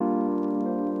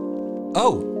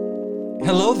Oh,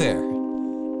 hello there,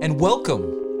 and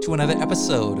welcome to another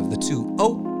episode of the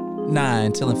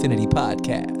 209 Till Infinity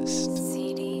podcast.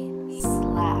 CD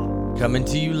Slap. Coming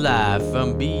to you live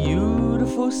from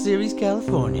beautiful Ceres,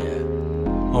 California,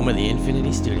 home of the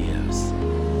Infinity Studios.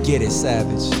 Get it,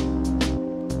 Savage.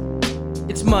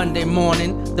 It's Monday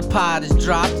morning, the pod is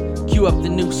dropped. Cue up the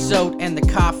new soda and the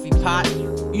coffee pot.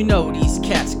 You know these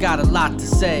cats got a lot to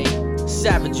say.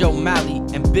 Savage O'Malley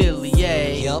and Billy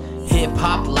A. Yep.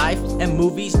 Hip-hop life and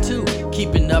movies too.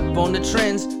 Keeping up on the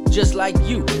trends just like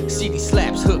you. CD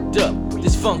Slap's hooked up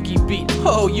this funky beat.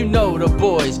 Oh, you know the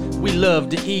boys, we love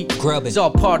to eat. Grub it. It's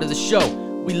all part of the show.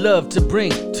 We love to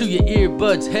bring to your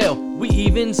earbuds, hell, we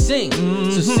even sing.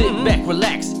 So sit back,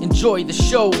 relax, enjoy the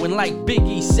show. And like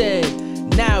Biggie said,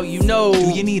 now you know.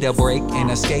 Do you need a break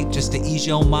and escape just to ease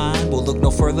your mind? Well, look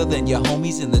no further than your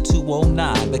homies in the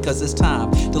 209, because it's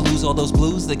time to lose all those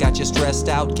blues that got you stressed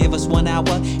out. Give us 1 hour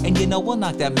and you know we'll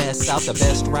knock that mess out. The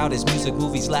best route is music,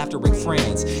 movies, laughter, and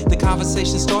friends. The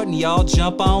conversation's starting, y'all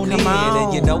jump on in.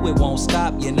 And you know it won't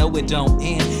stop, you know it don't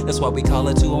end. That's why we call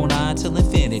it 209 till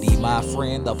infinity, my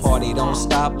friend. The party don't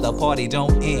stop, the party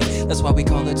don't end. That's why we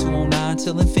call it 209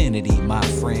 till infinity, my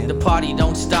friend. The party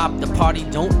don't stop, the party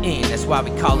don't end. That's why we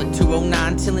call it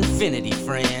 209 till infinity,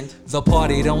 friend. The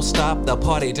party don't stop, the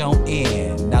party don't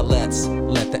end. Now let's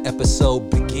let the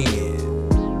episode begin.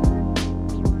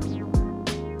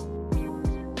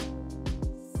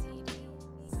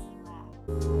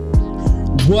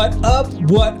 What up,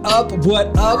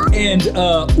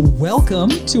 and welcome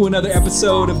to another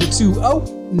episode of the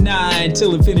 209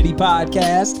 Till Infinity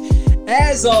podcast.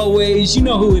 As always, you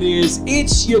know who it is.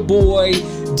 It's your boy,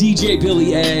 DJ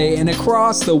Billy A. And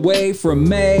across the way from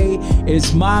May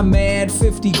is my man,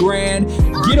 50 Grand.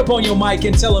 Get up on your mic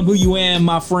and tell him who you am,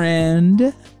 my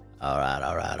friend. All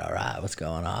right. What's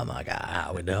going on, my guy?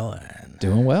 How we doing?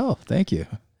 Doing well, thank you.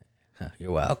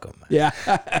 You're welcome. Yeah.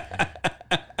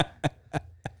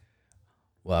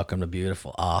 Welcome to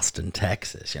beautiful Austin,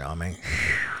 Texas. You know what I mean?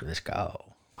 Let's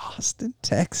go. Austin,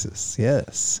 Texas,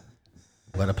 yes.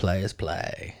 What a players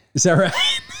play. Is that right?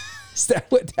 Is that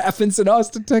what happens in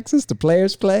Austin, Texas? The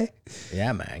players play?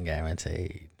 Yeah, man,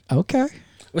 guaranteed. Okay.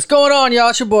 What's going on,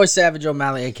 y'all? It's your boy Savage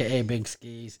O'Malley, a.k.a. Big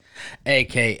Skis,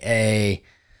 a.k.a.,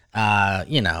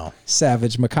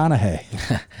 Savage McConaughey.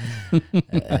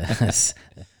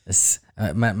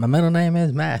 My middle name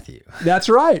is Matthew. That's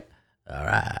right. All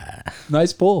right.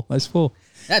 Nice pull.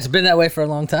 That's been that way for a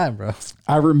long time, bro.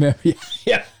 I remember.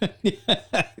 Yeah.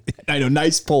 I know.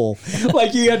 Nice pull.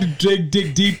 Like you had to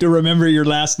dig deep to remember your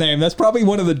last name. That's probably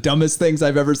one of the dumbest things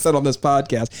I've ever said on this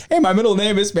podcast. Hey, my middle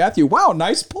name is Matthew. Wow,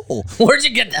 nice pull. Where'd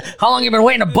you get that? How long you been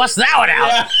waiting to bust that one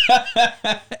out?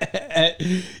 Yeah.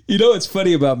 You know what's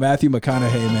funny about Matthew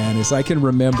McConaughey, man, is I can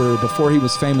remember before he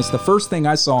was famous, the first thing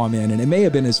I saw him in, and it may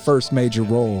have been his first major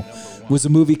role, was a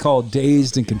movie called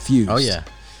Dazed and Confused. Oh, yeah.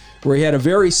 Where he had a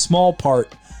very small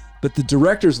part, but the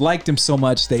directors liked him so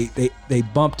much they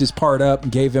bumped his part up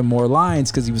and gave him more lines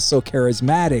because he was so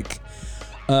charismatic.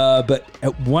 But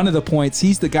at one of the points,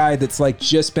 he's the guy that's like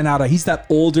just been out of, he's that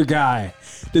older guy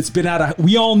that's been out of,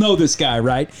 we all know this guy,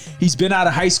 right? He's been out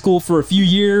of high school for a few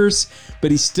years, but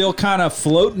he's still kind of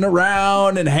floating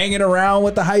around and hanging around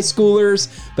with the high schoolers.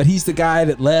 But he's the guy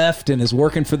that left and is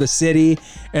working for the city.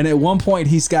 And at one point,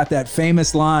 he's got that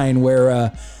famous line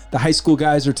where the high school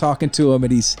guys are talking to him,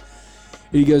 and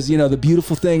he goes, you know, the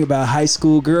beautiful thing about high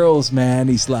school girls, man,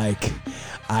 he's like,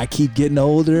 I keep getting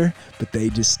older, but they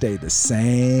just stay the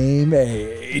same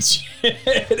age. And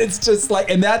it's just like,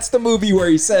 and that's the movie where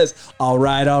he says, all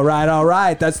right.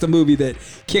 That's the movie that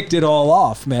kicked it all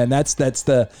off, man. That's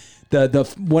the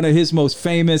one of his most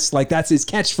famous, like that's his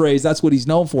catchphrase. That's what he's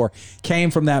known for.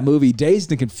 Came from that movie.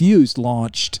 Dazed and Confused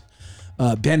launched.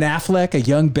 Ben Affleck, a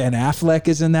young Ben Affleck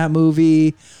is in that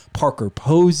movie. Parker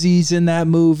Posey's in that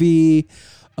movie.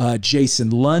 Jason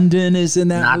London is in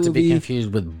that movie. Not to be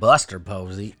confused with Buster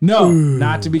Posey. No,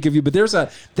 not to be confused. But there's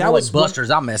that was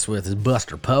Buster's I mess with is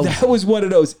Buster Posey. That was one of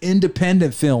those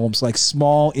independent films, like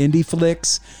small indie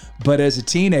flicks. But as a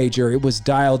teenager, it was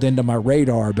dialed into my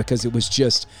radar because it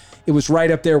was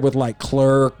right up there with like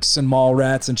Clerks and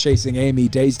Mallrats and Chasing Amy.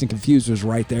 Dazed and Confused was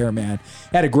right there, man.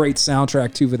 Had a great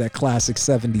soundtrack too for that classic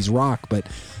 70s rock. But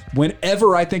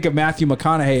whenever I think of Matthew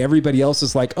McConaughey, everybody else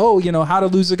is like, oh, you know, How to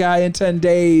Lose a Guy in 10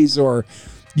 Days or,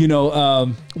 you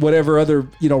know, whatever other,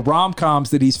 you know,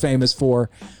 rom-coms that he's famous for.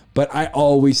 But I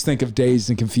always think of Dazed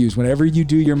and Confused. Whenever you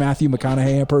do your Matthew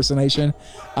McConaughey impersonation,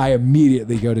 I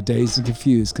immediately go to Dazed and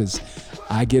Confused because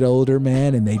I get older,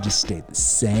 man, and they just stay the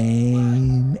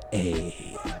same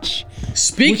age.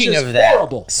 Speaking of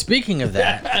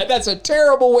that, that's a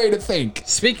terrible way to think.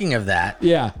 Speaking of that,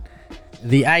 yeah,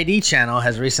 The ID channel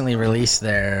has recently released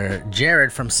their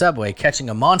Jared from Subway Catching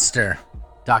a Monster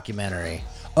documentary.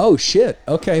 Oh shit.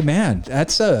 Okay, man.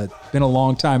 That's been a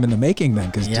long time in the making then,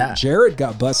 because Jared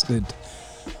got busted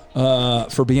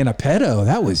for being a pedo.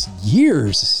 That was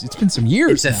years. It's been some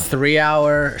years. It's a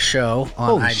 3-hour show on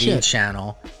Holy ID shit.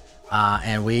 channel.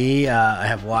 And we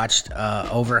have watched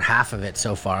over half of it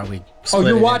so far.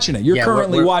 You're watching it. You're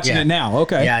currently watching it now.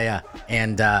 Okay. Yeah.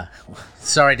 And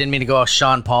sorry, I didn't mean to go all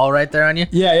Sean Paul right there on you.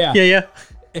 Yeah.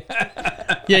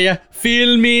 Yeah.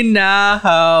 Feel me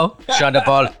now. Sean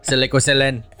Paul.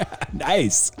 Silicoselen.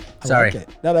 Nice. Sorry. Like it.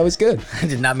 No, that was good. I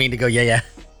did not mean to go yeah.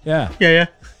 Yeah.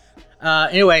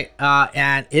 Anyway,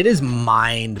 and it is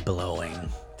mind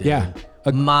blowing. Yeah.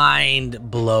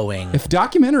 Mind blowing. If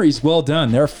documentary's well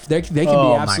done, they can be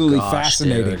absolutely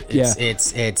fascinating. Dude.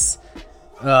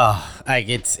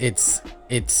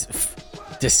 It's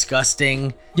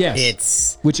disgusting. Yes.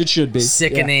 It's which it should be.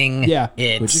 Sickening. Yeah.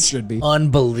 It's which it should be.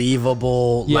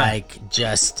 Unbelievable. Yeah. Like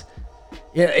just.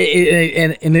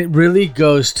 And it really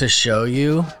goes to show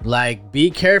you, like,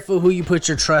 be careful who you put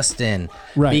your trust in.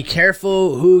 Right. Be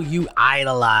careful who you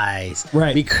idolize.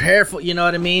 Right. Be careful, you know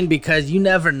what I mean? Because you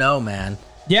never know, man.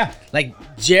 Yeah. Like,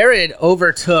 Jared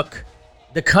overtook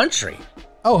the country.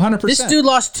 Oh, 100%. This dude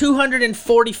lost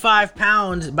 245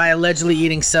 pounds by allegedly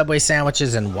eating Subway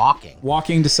sandwiches and walking.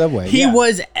 Walking to Subway. He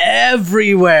was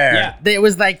everywhere. Yeah. It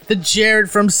was like the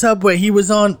Jared from Subway. He was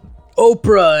on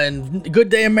Oprah and Good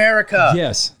Day America.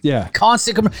 Yes. Yeah.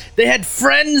 Constant. They had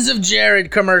Friends of Jared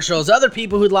commercials. Other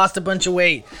people who'd lost a bunch of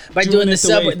weight by doing the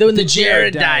Subway, doing the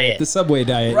Jared diet. The Subway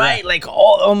diet. Right. Yeah. Like,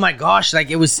 oh my gosh.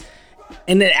 Like, it was.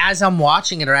 And then as I'm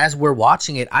watching it, or as we're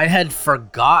watching it, I had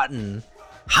forgotten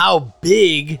how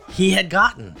big he had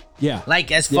gotten. Yeah.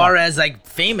 Like, as far as like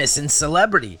famous and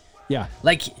celebrity. Yeah.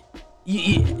 Like,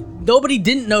 nobody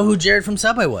didn't know who Jared from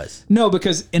Subway was. No,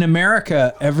 because in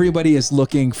America, everybody is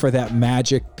looking for that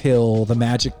magic pill, the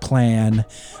magic plan.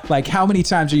 Like, how many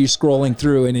times are you scrolling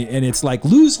through and it's like,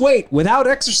 lose weight without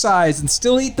exercise and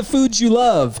still eat the foods you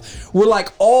love? We're like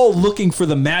all looking for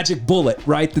the magic bullet,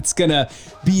 right? That's going to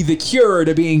be the cure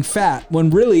to being fat,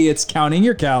 when really it's counting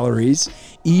your calories,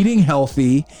 eating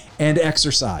healthy, and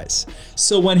exercise.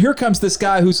 So when here comes this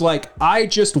guy who's like, I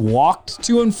just walked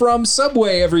to and from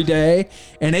Subway every day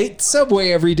and ate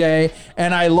Subway every day,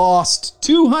 and I lost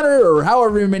 200 or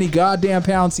however many goddamn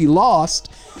pounds he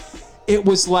lost, it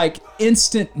was like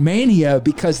instant mania,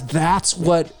 because that's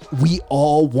what we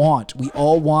all want. We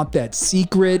all want that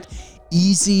secret,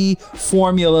 easy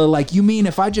formula. Like, you mean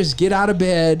if I just get out of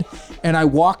bed and I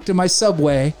walk to my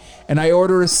Subway and I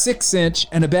order a 6-inch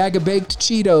and a bag of baked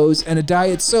Cheetos and a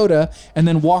diet soda and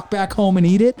then walk back home and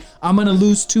eat it, I'm going to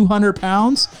lose 200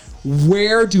 pounds?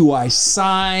 Where do I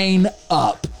sign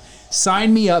up?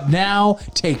 Sign me up now.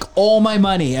 Take all my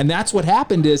money. And that's what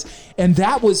happened and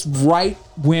that was right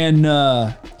when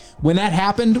that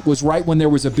happened, was right when there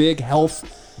was a big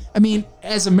health. I mean,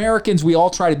 as Americans, we all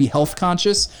try to be health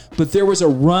conscious, but there was a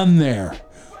run there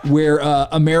where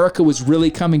America was really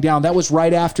coming down. That was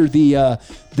right after the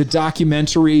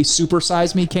documentary Super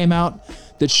Size Me came out,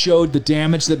 that showed the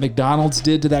damage that McDonald's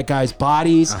did to that guy's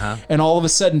bodies. And all of a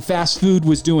sudden, fast food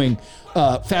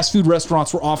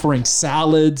restaurants were offering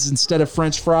salads instead of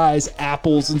French fries,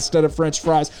 apples instead of French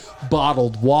fries,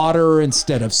 bottled water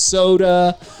instead of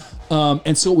soda.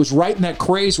 And so it was right in that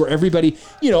craze where everybody,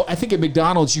 I think at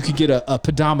McDonald's you could get a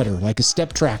pedometer, like a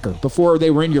step tracker, before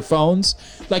they were in your phones.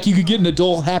 Like, you could get an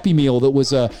adult Happy Meal that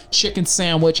was a chicken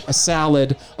sandwich, a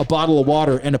salad, a bottle of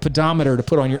water, and a pedometer to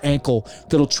put on your ankle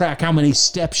that'll track how many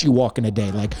steps you walk in a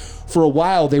day. Like, for a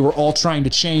while they were all trying to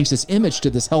change this image to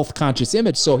this health conscious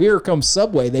image. So here comes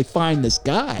Subway. They find this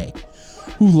guy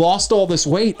who lost all this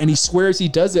weight, and he swears he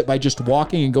does it by just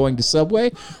walking and going to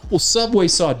Subway. Well, Subway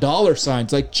saw dollar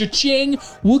signs like, cha-ching,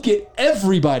 we'll get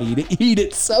everybody to eat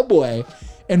at Subway,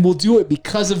 and we'll do it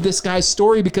because of this guy's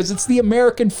story, because it's the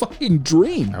American fucking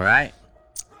dream. All right.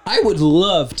 I would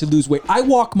love to lose weight. I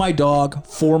walk my dog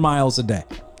 4 miles a day.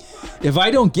 If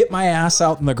I don't get my ass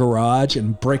out in the garage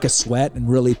and break a sweat and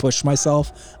really push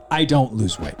myself, I don't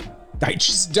lose weight. I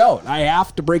just don't. I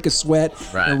have to break a sweat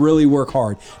and really work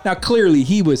hard. Now, clearly,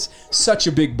 he was such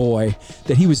a big boy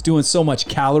that he was doing so much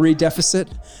calorie deficit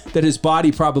that his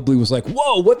body probably was like,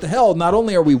 whoa, what the hell? Not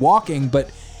only are we walking,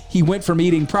 but he went from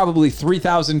eating probably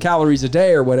 3,000 calories a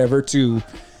day or whatever to,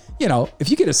 you know, if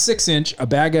you get a 6-inch, a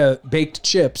bag of baked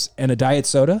chips and a diet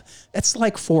soda, that's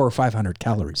like 400 or 500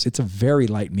 calories. It's a very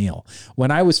light meal.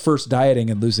 When I was first dieting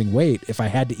and losing weight, if I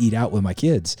had to eat out with my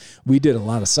kids, we did a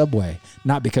lot of Subway,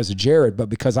 not because of Jared, but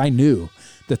because I knew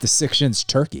that the 6-inch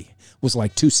turkey was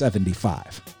like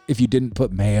 $2.75 if you didn't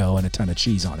put mayo and a ton of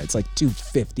cheese on it. It's like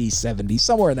 $2.50, $2.70,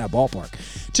 somewhere in that ballpark.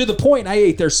 To the point I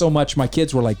ate there so much, my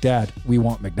kids were like, Dad, we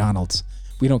want McDonald's.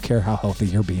 We don't care how healthy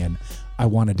you're being. I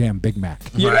want a damn Big Mac.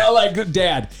 You know, like,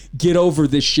 Dad, get over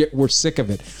this shit. We're sick of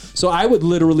it. So I would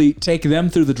literally take them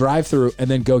through the drive-thru and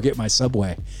then go get my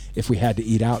Subway if we had to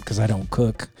eat out, because I don't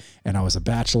cook and I was a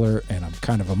bachelor and I'm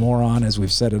kind of a moron, as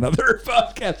we've said in other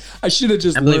podcasts. I should have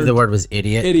just I believe the word was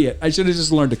idiot. Idiot. I should have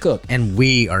just learned to cook. And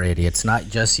we are idiots, not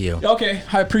just you. Okay.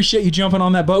 I appreciate you jumping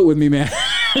on that boat with me, man.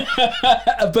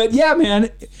 But yeah, man.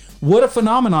 What a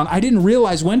phenomenon. I didn't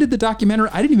realize, when did the documentary,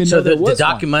 I didn't even know there was the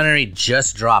documentary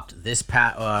just dropped this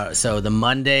so the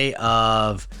Monday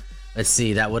of, let's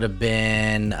see, that would have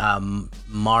been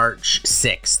March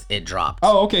 6th it dropped.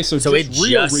 Oh, okay. So it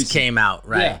just recent. came out,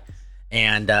 right?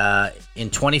 Yeah. And in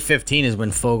 2015 is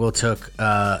when Fogel took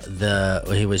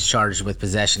he was charged with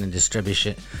possession and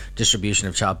distribution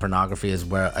of child pornography as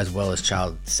well as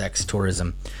child sex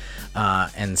tourism.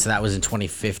 And so that was in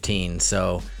 2015.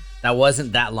 So that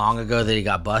wasn't that long ago that he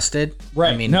got busted.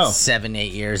 Right. I mean, no.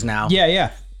 7-8 years now. Yeah.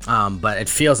 But it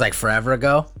feels like forever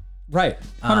ago. Right.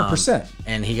 100%.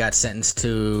 And he got sentenced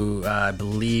to, I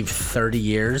believe, 30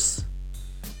 years.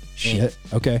 Shit.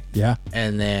 Okay. Yeah.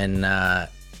 And then,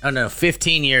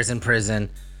 15 years in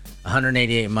prison,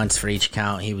 188 months for each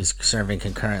count. He was serving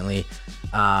concurrently.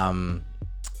 And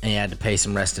he had to pay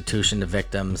some restitution to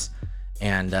victims.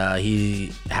 And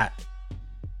he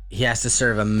has to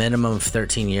serve a minimum of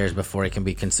 13 years before he can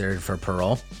be considered for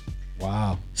parole.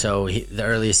 Wow. So the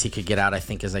earliest he could get out, I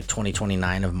think, is like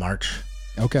 2029 of March.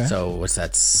 Okay. So what's that?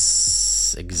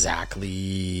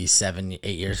 Exactly 6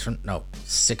 years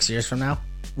from now.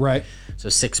 Right. So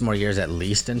 6 more years at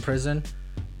least in prison.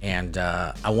 And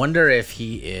I wonder if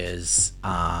he is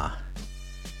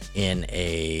in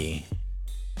a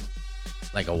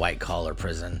white collar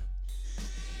prison.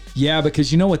 Yeah,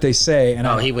 because you know what they say,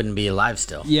 and he wouldn't be alive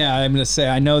still. Yeah, I'm going to say,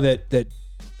 I know that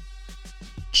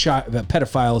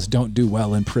pedophiles don't do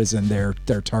well in prison. They're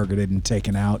targeted and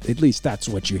taken out. At least that's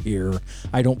what you hear.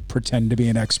 I don't pretend to be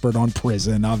an expert on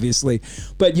prison, obviously,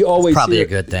 but you always probably hear, a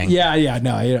good thing.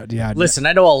 Yeah. Listen,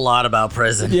 I know a lot about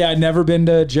prison. Yeah, never been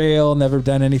to jail, never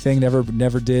done anything,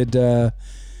 never did.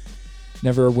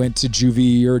 Never went to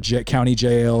juvie or county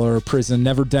jail or prison.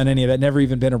 Never done any of that. Never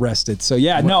even been arrested. So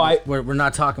yeah, we're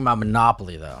not talking about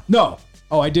Monopoly though. No.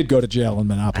 Oh, I did go to jail in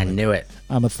Monopoly. I knew it.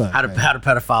 I'm a thug. How do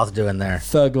pedophiles do in there?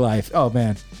 Thug life. Oh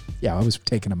man, yeah, I was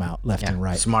taking them out left and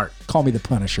right. Smart. Call me the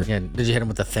Punisher. Yeah. Did you hit him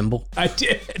with a thimble? I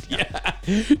did. Yeah.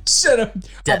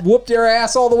 I whooped their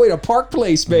ass all the way to Park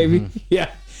Place, baby. Mm-hmm.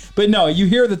 Yeah. But no, you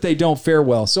hear that they don't fare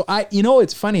well. So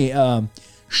it's funny.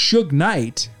 Suge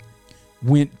Knight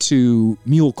went to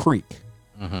Mule Creek,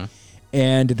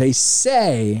 and they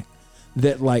say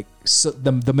that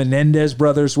the Menendez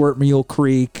brothers were at Mule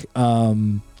Creek,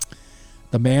 the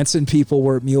Manson people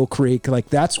were at Mule Creek. Like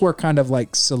that's where kind of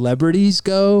like celebrities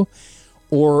go,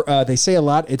 or they say a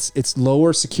lot. It's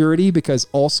lower security because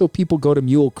also people go to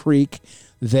Mule Creek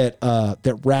that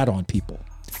rat on people.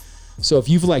 So if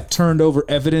you've turned over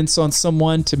evidence on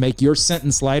someone to make your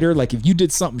sentence lighter, like if you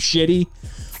did something shitty,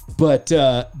 but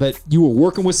you were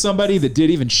working with somebody that did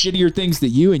even shittier things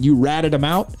than you and you ratted them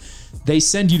out, they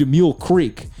send you to Mule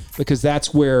Creek because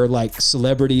that's where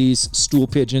celebrities, stool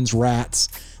pigeons, rats,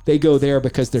 they go there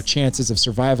because their chances of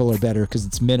survival are better because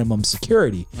it's minimum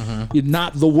security. You're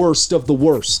not the worst of the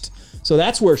worst. So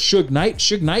that's where Suge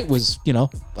Knight was,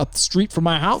 up the street from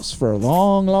my house for a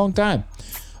long, long time.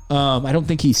 I don't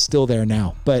think he's still there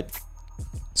now. But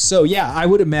so, yeah, I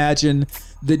would imagine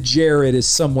that Jared is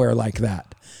somewhere like that.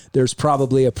 There's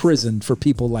probably a prison for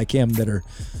people like him that are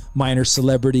minor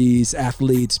celebrities,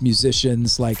 athletes,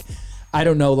 musicians. I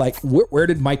don't know, where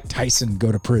did Mike Tyson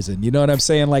go to prison? You know what I'm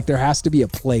saying? There has to be a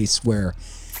place where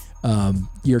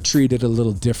you're treated a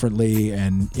little differently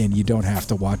and you don't have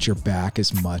to watch your back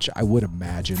as much, I would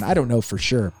imagine. I don't know for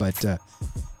sure, but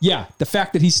yeah, the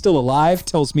fact that he's still alive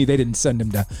tells me they didn't send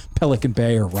him to Pelican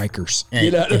Bay or Rikers.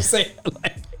 You know what I'm saying?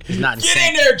 He's not Get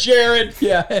in there, Jared.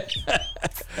 Yeah.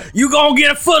 You gonna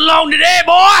get a foot long today,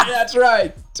 boy? That's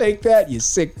right. Take that, you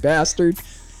sick bastard.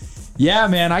 Yeah,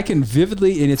 man, I can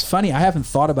vividly, and it's funny, I haven't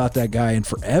thought about that guy in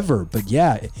forever, but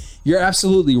yeah, you're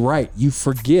absolutely right. You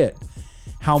forget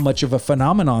how much of a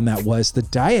phenomenon that was. The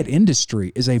diet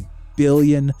industry is $1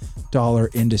 billion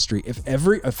industry.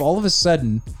 If all of a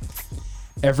sudden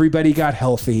everybody got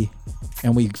healthy,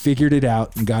 and we figured it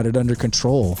out and got it under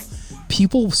control,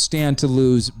 people stand to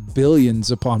lose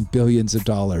billions upon billions of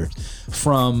dollars,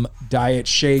 from diet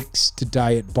shakes to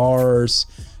diet bars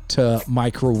to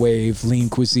microwave lean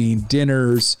cuisine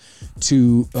dinners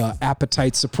to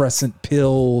appetite suppressant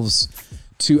pills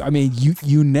to, I mean,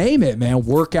 you name it, man.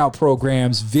 Workout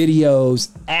programs, videos,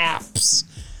 apps.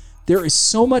 There is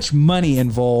so much money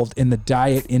involved in the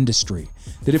diet industry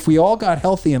that if we all got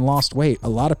healthy and lost weight, a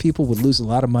lot of people would lose a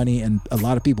lot of money and a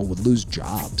lot of people would lose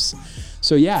jobs.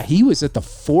 So yeah, he was at the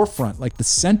forefront, like the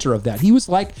center of that. He was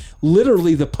like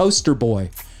literally the poster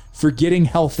boy for getting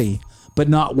healthy but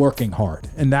not working hard.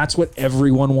 And that's what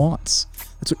everyone wants.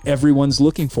 That's what everyone's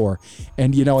looking for.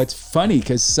 And you know, it's funny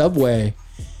because Subway,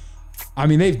 I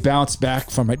mean, they've bounced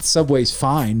back from it. Subway's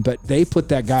fine, but they put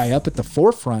that guy up at the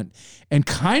forefront and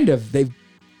kind of they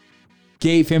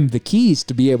gave him the keys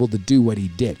to be able to do what he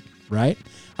did, right?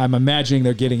 I'm imagining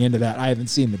they're getting into that. I haven't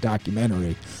seen the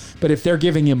documentary. But if they're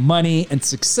giving him money and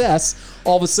success,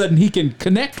 all of a sudden he can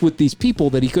connect with these people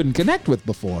that he couldn't connect with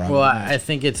before. Well, I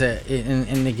think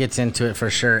and it gets into it for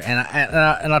sure. And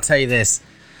I'll tell you this: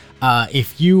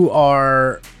 if you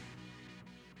are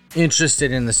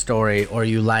interested in the story, or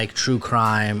you like true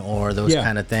crime or those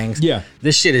kind of things,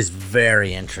 this shit is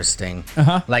very interesting.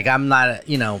 Like, I'm not,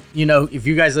 you know, if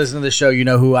you guys listen to the show, you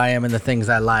know who I am and the things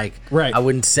I like. Right. I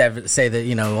wouldn't say that,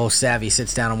 you know, old Savvy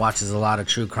sits down and watches a lot of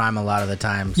true crime a lot of the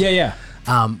times.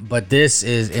 But this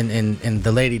is, and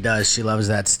the lady does, she loves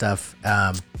that stuff.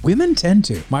 Women tend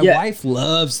to. My wife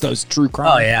loves those true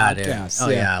crime podcasts. Dude.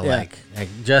 Oh yeah. Like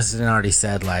Justin already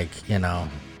said, like, you know,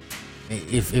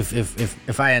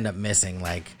 if I end up missing,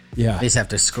 like, I just have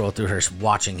to scroll through her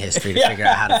watching history to figure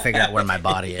out how to figure out where my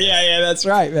body is. That's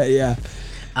right.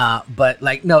 But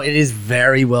like, no, it is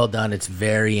very well done. It's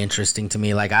very interesting to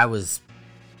me. Like, I was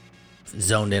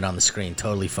zoned in on the screen,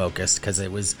 totally focused, because it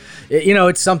was, you know,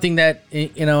 it's something that,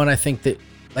 you know, and I think that,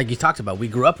 like you talked about, we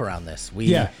grew up around this. We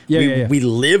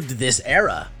lived this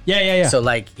era. So,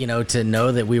 like, you know, to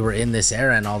know that we were in this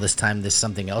era and all this time,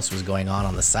 something else was going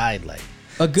on the side, like.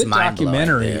 A good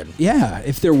documentary,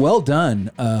 if they're well done,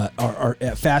 are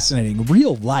fascinating.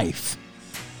 Real life.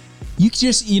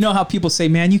 You know how people say,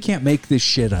 man, you can't make this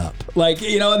shit up. Like,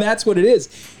 you know, and that's what it is.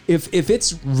 If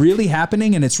it's really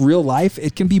happening and it's real life,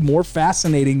 it can be more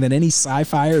fascinating than any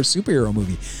sci-fi or superhero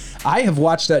movie. I have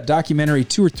watched that documentary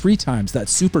 2 or 3 times, that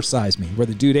Super Size Me, where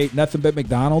the dude ate nothing but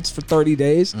McDonald's for 30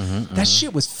 days. That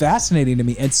shit was fascinating to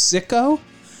me. And Sicko,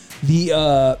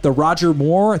 the Roger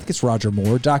Moore, I think it's Roger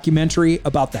Moore, documentary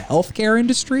about the healthcare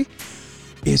industry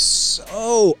is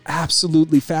so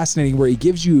absolutely fascinating, where he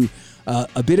gives you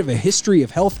a bit of a history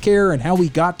of healthcare and how we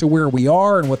got to where we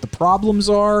are and what the problems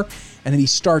are. And then he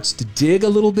starts to dig a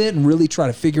little bit and really try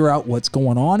to figure out what's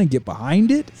going on and get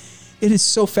behind it. It is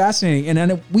so fascinating.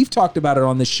 And we've talked about it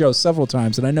on this show several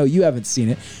times, and I know you haven't seen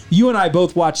it. You and I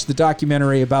both watched the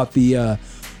documentary about the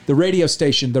radio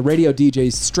station, the radio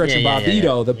DJs, Stretch and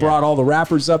Bobbito, that brought all the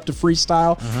rappers up to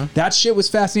freestyle. That shit was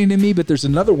fascinating to me, but there's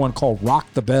another one called Rock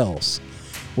the Bells,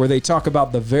 where they talk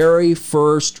about the very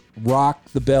first Rock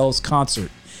the Bells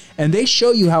concert. And they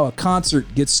show you how a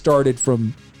concert gets started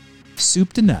from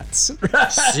soup to nuts.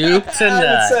 Soup to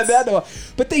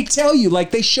nuts. But they tell you,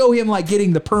 like, they show him, like,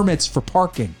 getting the permits for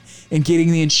parking and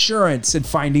getting the insurance and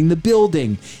finding the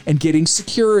building and getting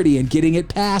security and getting it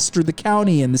passed through the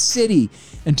county and the city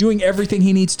and doing everything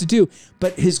he needs to do.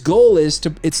 But his goal is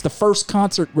it's the first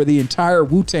concert where the entire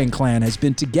Wu-Tang Clan has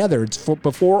been together. It's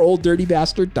before Old Dirty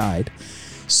Bastard died.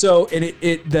 So, and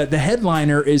the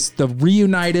headliner is the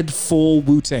reunited full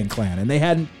Wu-Tang Clan, and they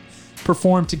hadn't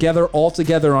performed all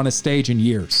together on a stage in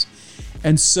years.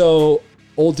 And so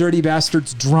Old Dirty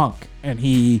Bastard's drunk, and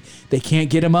they can't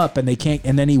get him up, and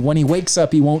then when he wakes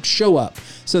up, he won't show up.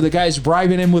 So the guy's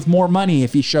bribing him with more money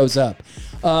if he shows up.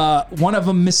 One of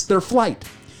them missed their flight,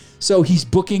 so he's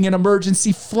booking an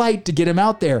emergency flight to get him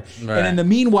out there. Right. And in the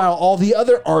meanwhile, all the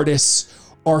other artists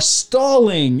are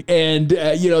stalling, and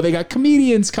they got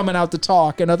comedians coming out to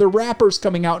talk and other rappers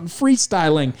coming out and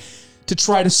freestyling to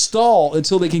try to stall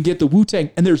until they can get the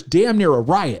Wu-Tang. And there's damn near a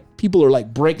riot. People are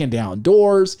like breaking down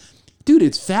doors. Dude,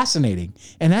 it's fascinating.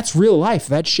 And that's real life.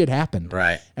 That shit happened.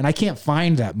 Right. And I can't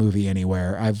find that movie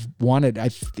anywhere.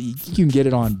 You can get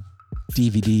it on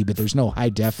DVD, but there's no high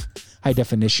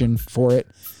definition for it.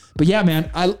 But yeah, man,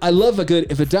 I love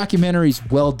if a documentary's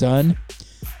well done,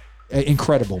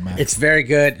 incredible, man. It's very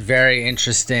good, very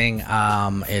interesting.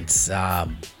 It's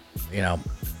the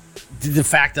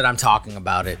fact that I'm talking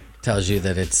about it tells you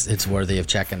that it's worthy of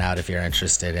checking out if you're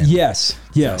interested in. Yes.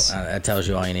 So, that tells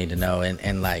you all you need to know.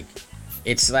 And like,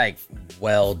 it's like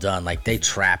well done. Like, they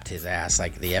trapped his ass,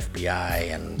 like the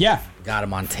FBI, and got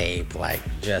him on tape, like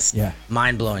just Yeah.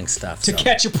 mind-blowing stuff. To So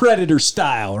Catch a Predator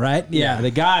style, right? Yeah, Yeah.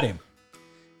 they got him.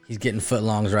 he's getting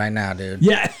footlongs right now, dude.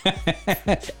 Yeah.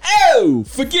 Oh,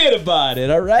 forget about it,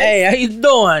 all right? Hey, how you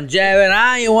doing, Jared?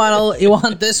 Huh? You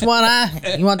want this one, huh?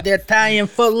 You want the Italian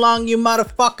footlong, you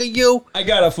motherfucker, you? I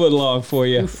got a foot long for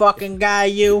you. You fucking guy,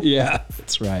 you? Yeah,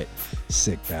 that's right.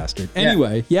 Sick bastard.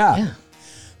 Anyway, yeah. Yeah.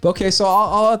 Okay, so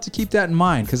I'll have to keep that in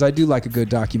mind because I do like a good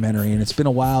documentary, and it's been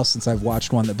a while since I've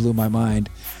watched one that blew my mind.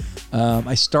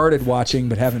 I started watching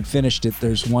but haven't finished it.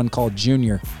 There's one called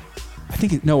Junior.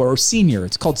 Or Senior.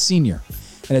 It's called Senior.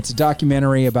 And it's a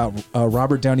documentary about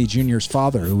Robert Downey Jr.'s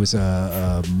father, who was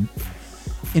a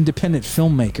independent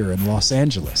filmmaker in Los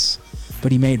Angeles.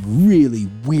 But he made really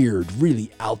weird, really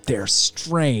out there,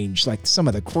 strange, like some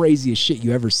of the craziest shit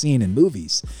you ever seen in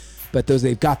movies. But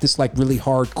they've got this like really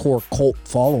hardcore cult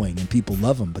following and people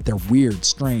love them, but they're weird,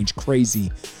 strange,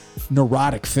 crazy,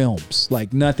 neurotic films.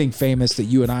 Like nothing famous that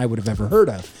you and I would have ever heard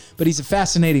of. But he's a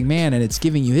fascinating man, and it's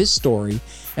giving you his story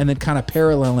and then kind of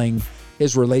paralleling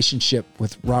his relationship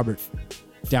with Robert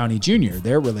Downey Jr.,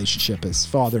 their relationship as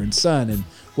father and son, and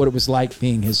what it was like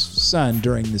being his son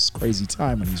during this crazy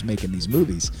time when he was making these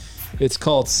movies. It's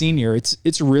called Senior.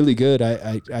 It's really good.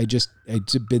 I've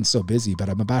been so busy, but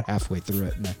I'm about halfway through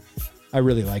it, and I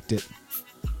really liked it.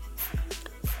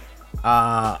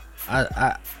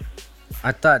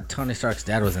 I thought Tony Stark's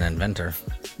dad was an inventor.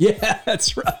 Yeah,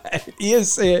 that's right. He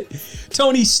is it.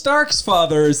 Tony Stark's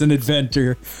father is an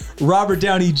inventor. Robert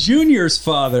Downey Jr.'s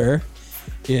father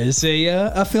is a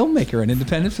filmmaker, an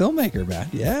independent filmmaker, man.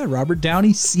 Yeah, Robert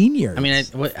Downey Sr. I mean,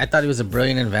 I thought he was a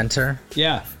brilliant inventor.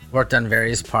 Yeah. Worked on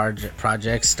various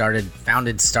projects,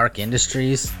 founded Stark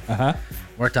Industries. Uh-huh.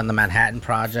 Worked on the Manhattan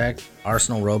Project,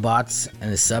 Arsenal Robots,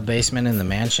 and his sub-basement in the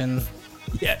mansion.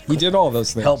 Yeah, he did all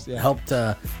those things. Helped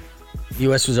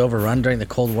U.S. was overrun during the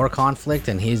Cold War conflict,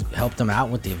 and he's helped them out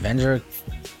with the Avenger.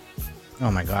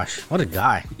 Oh my gosh, what a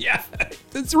guy. Yeah,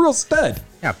 it's a real stud.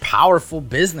 Yeah, powerful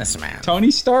businessman. Tony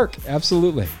Stark,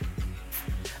 absolutely.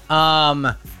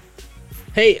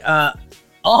 Hey,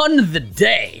 on the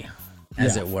day,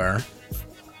 as it were,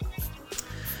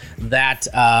 that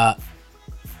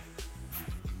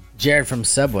Jared from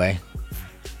Subway,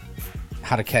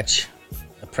 How to Catch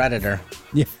a Predator.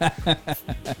 Yeah.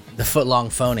 The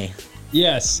Footlong Phony.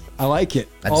 Yes, I like it.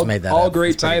 I just made that all up.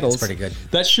 great It's pretty- titles. it's pretty good.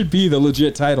 That should be the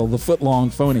legit title, The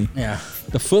Footlong Phony. Yeah.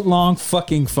 The Footlong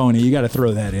fucking Phony. You got to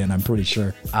throw that in, I'm pretty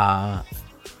sure.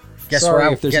 Guess Sorry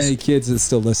where if there's any kids that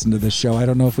still listen to this show. I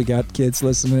don't know if we got kids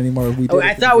listening anymore. We did.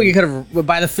 I thought we could have,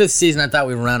 by the 5th season, I thought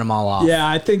we ran them all off. Yeah,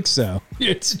 I think so.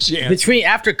 It's a chance.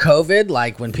 After COVID,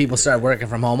 like when people started working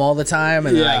from home all the time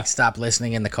and Yeah. like stopped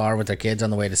listening in the car with their kids on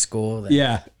the way to school.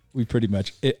 Yeah, we pretty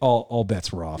much, all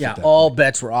bets were off. Yeah, at that all point.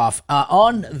 bets were off.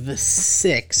 On the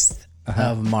 6th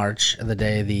of March, the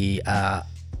day the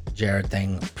Jared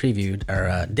thing previewed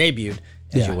or debuted,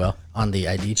 as Yeah. you will, on the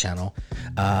ID channel.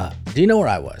 Do you know where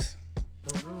I was?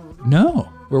 No.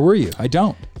 Where were you? I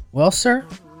don't. Well, sir,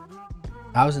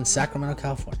 I was in Sacramento,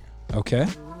 California. Okay.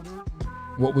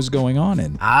 What was going on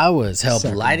in? I was helping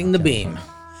Sacramento, lighting the beam.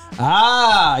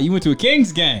 Ah, you went to a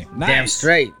Kings game. Nice. Damn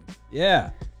straight.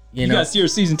 Yeah. You You know, guys, you're a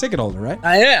season ticket holder, right?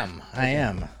 I am.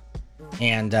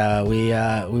 And we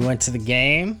went to the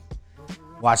game,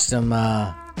 watched them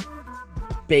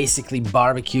basically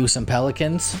barbecue some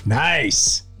pelicans.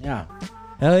 Nice. Yeah.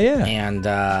 Hell yeah. And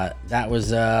that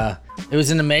was it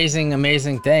was an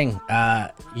amazing thing.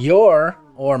 Your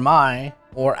or my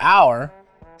or our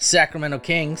Sacramento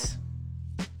Kings,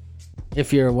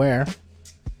 if you're aware,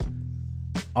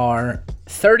 are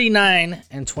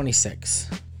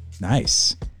 39-26.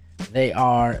 Nice. They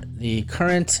are the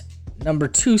current number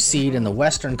 2 seed in the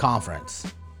Western Conference.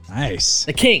 Nice.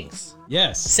 The Kings,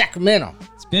 Yes. Sacramento.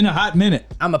 It's been a hot minute.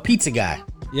 I'm a pizza guy.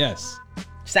 Yes.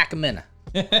 Sacramento.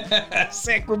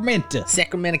 Sacramento.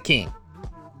 Sacramento King.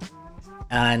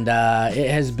 And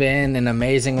it has been an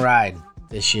amazing ride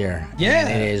this year. Yeah,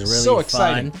 And it is really so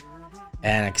exciting. fun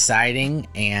and exciting.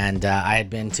 And I had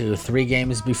been to 3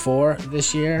 games before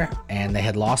this year, and they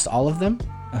had lost all of them.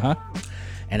 Uh-huh.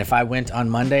 And if I went on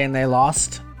Monday and they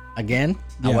lost again,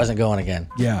 I Yeah. wasn't going again.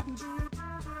 Yeah.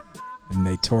 And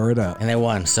they tore it up. And they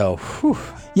won. So, whew.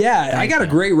 Yeah, I got a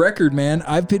great record, man.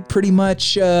 I've been pretty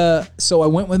much, so I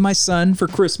went with my son for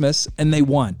Christmas, and they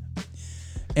won.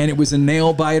 And it was a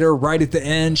nail biter right at the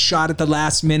end, shot at the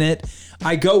last minute.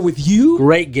 I go with you.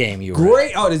 Great game you were at.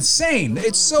 Great. Oh, it's insane.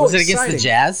 It's so Was it exciting. against the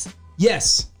Jazz?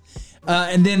 Yes.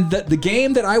 And then the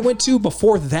game that I went to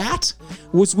before that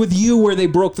was with you, where they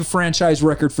broke the franchise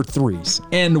record for threes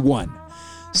and won.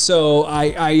 So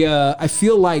I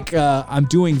feel like I'm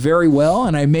doing very well,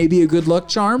 and I may be a good luck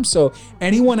charm. So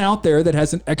anyone out there that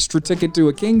has an extra ticket to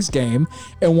a Kings game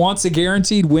and wants a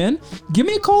guaranteed win, give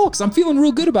me a call, because I'm feeling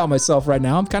real good about myself right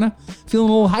now. I'm kind of feeling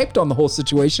a little hyped on the whole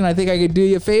situation. I think I could do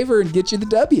you a favor and get you the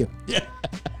W. Yeah.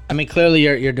 I mean, clearly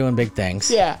you're doing big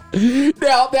things. Yeah.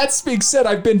 Now, that being said,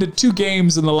 I've been to 2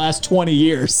 games in the last 20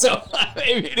 years. So, I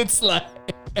mean, it's like...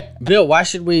 Bill, why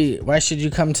should you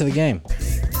come to the game?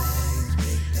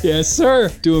 Yes, sir.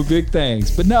 Doing big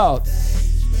things. But no,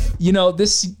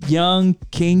 this young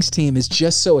Kings team is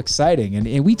just so exciting.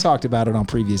 And we talked about it on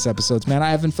previous episodes, man.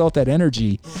 I haven't felt that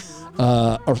energy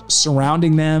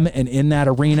surrounding them and in that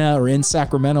arena or in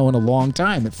Sacramento in a long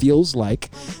time. It feels like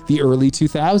the early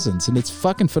 2000s, and it's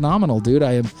fucking phenomenal, dude.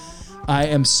 I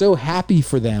am so happy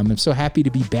for them. I'm so happy to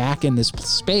be back in this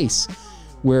space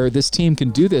where this team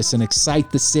can do this and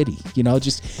excite the city.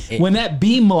 When that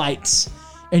beam lights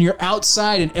and you're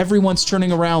outside and everyone's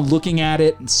turning around looking at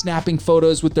it and snapping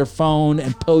photos with their phone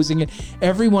and posing it.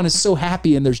 Everyone is so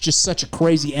happy, and there's just such a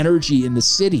crazy energy in the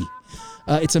city.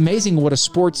 It's amazing what a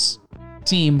sports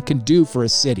team can do for a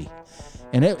city.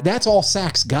 And that's all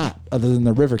Sac's got other than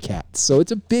the River Cats. So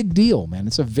it's a big deal, man.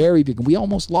 It's a very big... We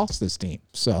almost lost this team,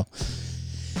 so...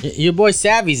 Your boy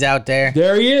Savvy's out there.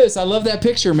 There he is. I love that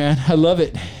picture, man. I love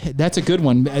it. That's a good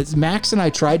one. Max and I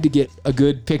tried to get a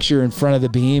good picture in front of the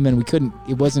beam, and we couldn't.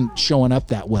 It wasn't showing up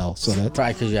that well. So that's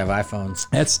probably because you have iPhones.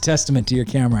 That's a testament to your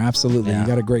camera. Absolutely. Yeah. You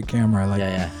got a great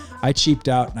camera. I cheaped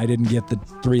out, and I didn't get the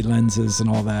 3 lenses and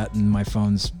all that, and my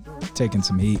phone's taking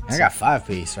some heat. I got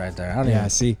 5-piece right there. I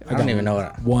don't even know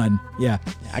what. 1. Yeah.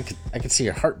 I could see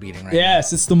your heart beating right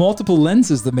Yes, it's the multiple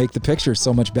lenses that make the picture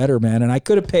so much better, man. And I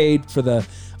could have paid for the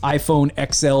iPhone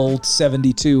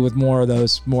XL72 with more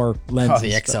lenses. Oh,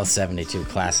 the XL72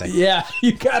 classic. Yeah,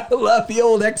 you gotta love the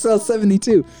old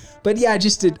XL72. But yeah,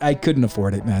 I couldn't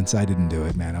afford it, man, so I didn't do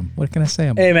it, man. What can I say?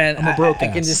 I'm a broke ass. I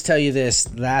can just tell you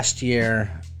this. Last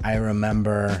year, I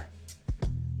remember,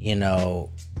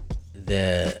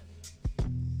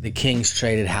 the Kings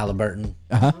traded Halliburton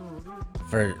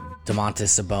for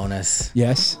Domantas Sabonis.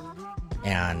 Yes.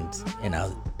 And,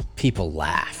 people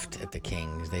laughed at the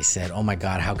Kings. They said, oh my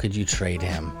God, how could you trade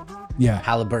him? Yeah.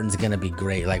 Halliburton's going to be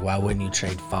great. Like, why wouldn't you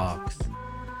trade Fox?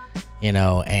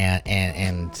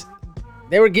 And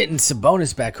they were getting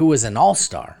Sabonis back, who was an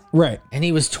all-star. Right. And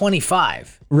he was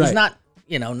 25. Right. He's not,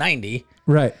 90.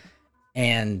 Right.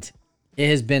 And it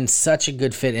has been such a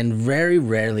good fit, and very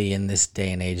rarely in this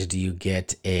day and age do you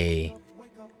get a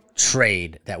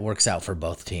trade that works out for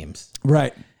both teams.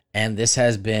 Right. And this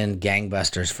has been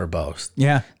gangbusters for both.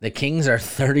 Yeah. The Kings are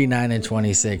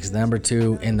 39-26, number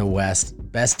 2 in the West,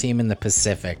 best team in the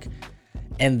Pacific.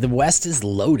 And the West is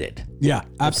loaded. Yeah,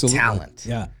 absolutely. With talent.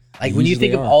 Yeah. Like when you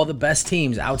think of all the best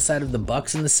teams outside of the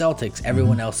Bucks and the Celtics,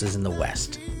 everyone else is in the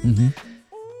West. Mm-hmm.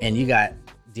 And you got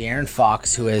De'Aaron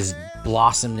Fox, who has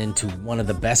blossomed into one of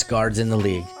the best guards in the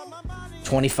league.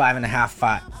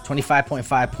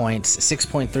 25.5 points,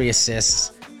 6.3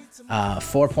 assists,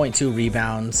 4.2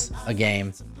 rebounds a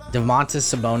game.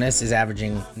 Domantas Sabonis is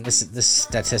averaging, this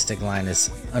statistic line is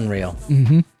unreal.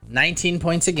 19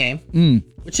 points a game,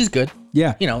 which is good.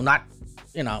 Yeah. Not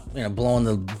blowing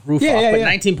the roof off, but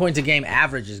 19 points a game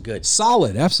average is good.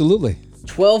 Solid, absolutely.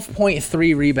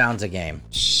 12.3 rebounds a game,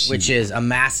 which is a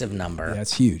massive number. Yeah,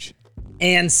 that's huge.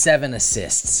 And 7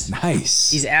 assists.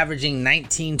 Nice. He's averaging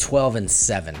 19, 12, and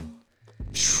 7.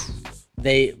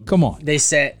 Come on. They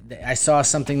said, I saw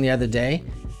something the other day.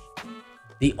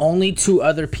 The only 2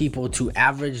 other people to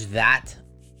average that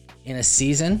in a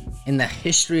season in the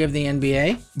history of the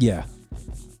NBA. Yeah.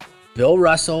 Bill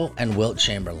Russell and Wilt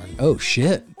Chamberlain. Oh,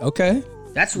 shit. Okay.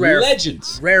 That's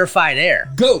legends. Rarefied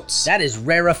air. Goats. That is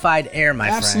rarefied air, my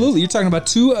friend. Absolutely. You're talking about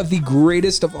 2 of the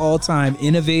greatest of all time,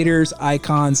 innovators,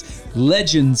 icons,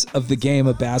 legends of the game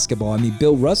of basketball. I mean,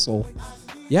 Bill Russell,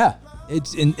 yeah,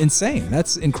 it's insane.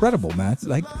 That's incredible, man.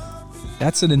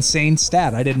 That's an insane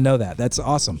stat. I didn't know that. That's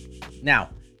awesome.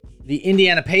 Now, the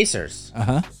Indiana Pacers,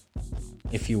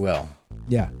 if you will.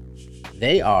 Yeah.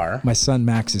 They are my son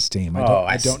Max's team.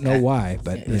 I don't know why,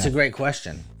 but it's a great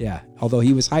question. Yeah, although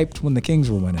he was hyped when the Kings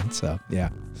were winning, so yeah.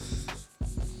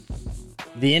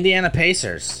 The Indiana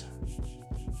Pacers,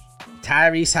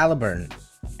 Tyrese Halliburton,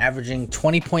 averaging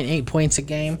 20.8 points a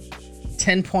game,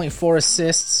 10.4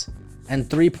 assists, and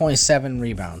 3.7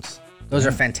 rebounds. Those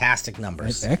are fantastic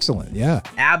numbers. That's excellent, yeah.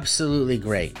 Absolutely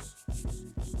great.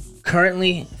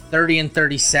 Currently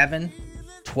 30-37.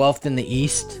 12th in the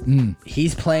East.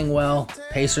 He's playing well.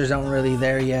 Pacers aren't really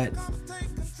there yet.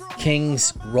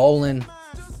 Kings rolling.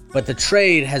 But the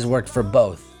trade has worked for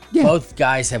both. Yeah. Both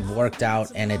guys have worked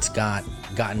out, and it's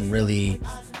gotten really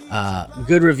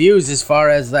good reviews as far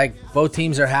as like both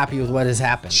teams are happy with what has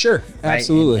happened. Sure, right?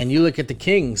 absolutely. And you look at the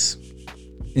Kings,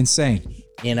 Insane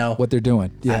you know what they're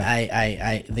doing. Yeah.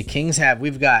 I the Kings I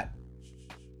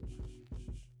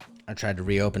tried to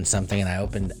reopen something and I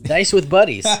opened Dice with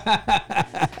Buddies.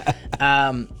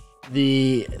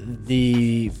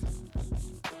 The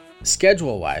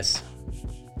schedule wise,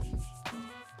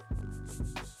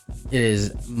 it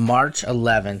is March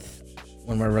 11th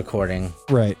when we're recording.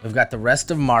 Right. We've got the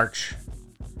rest of March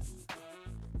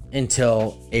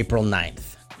until April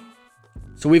 9th.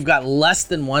 So we've got less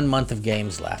than 1 month of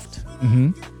games left.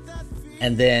 Mm-hmm.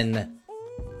 And then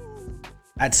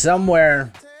at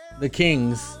somewhere, the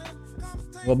Kings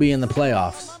will be in the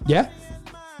playoffs. Yeah.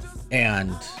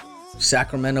 And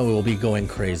Sacramento will be going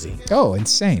crazy. Oh,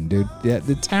 insane, dude. Yeah,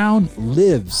 the town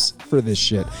lives for this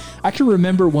shit. I can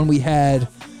remember when we had,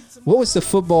 what was the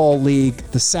football league?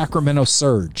 The Sacramento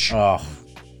Surge. Oh,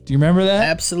 Do you remember that?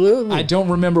 absolutely. I don't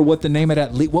remember what the name of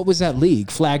that league. What was that league?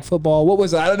 Flag football? What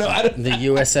was it? I don't know. The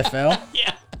USFL?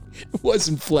 Yeah. It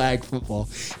wasn't flag football.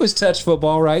 It was touch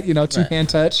football, right? You know, two-hand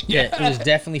touch. Yeah, it was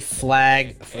definitely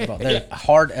flag football. There's a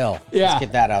hard L. Yeah. Let's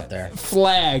get that out there.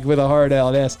 Flag with a hard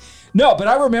L, yes. No, but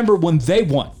I remember when they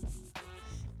won.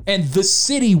 And the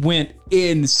city went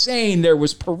insane. There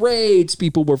was parades.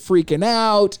 People were freaking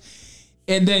out.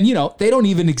 And then, you know, they don't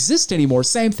even exist anymore.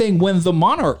 Same thing when the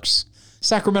Monarchs,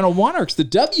 Sacramento Monarchs, the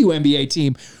WNBA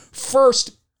team,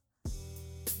 first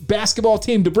basketball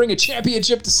team to bring a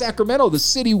championship to Sacramento. The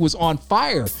city was on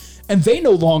fire, and they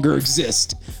no longer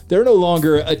exist. They're no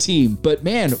longer a team. But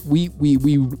man, we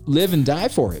live and die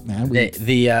for it, man.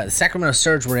 The Sacramento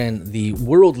Surge were in the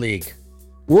World League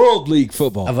World League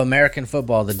Football, of American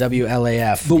Football, the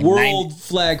WLAF. the World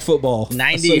Flag Football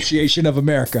 90 Association of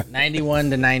America. 91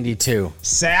 to 92.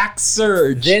 Sac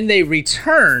Surge. Then they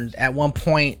returned at one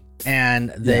point,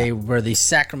 and they were the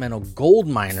Sacramento Gold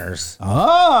Miners.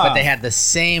 But they had the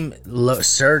same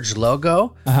Surge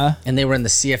logo, and they were in the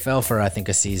CFL for, I think,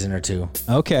 a season or two.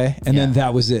 Okay, and then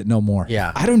that was it. No more.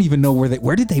 Yeah. I don't even know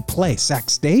where did they play? Sac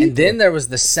State? And then there was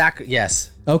the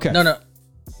Yes. Okay. No.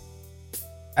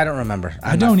 I don't remember.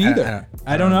 I don't either.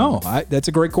 I don't know. That's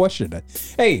a great question.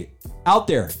 Hey, out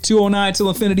there, 209 till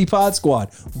Infinity Pod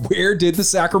Squad, where did the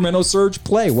Sacramento Surge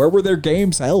play? Where were their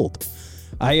games held?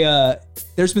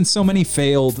 There's been so many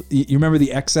failed. You remember the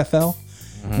XFL?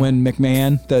 When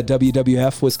McMahon, the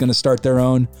WWF, was going to start their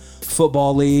own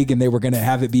football league, and they were going to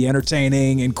have it be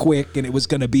entertaining and quick, and it was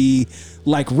going to be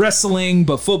like wrestling,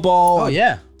 but football. Oh,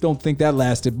 yeah. Don't think that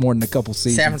lasted more than a couple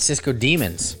seasons. San Francisco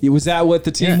Demons. Was that what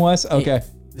the team was? Okay.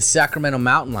 The Sacramento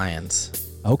Mountain Lions.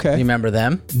 Okay. You remember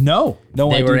them? No, I do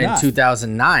not. They were in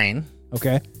 2009.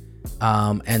 Okay.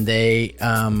 And they...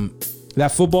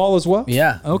 that football as well?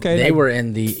 Yeah. Okay. They were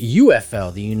in the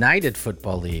UFL, the United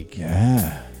Football League.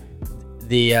 Yeah.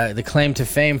 The claim to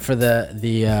fame for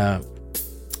the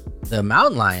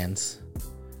Mountain Lions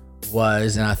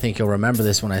was, and I think you'll remember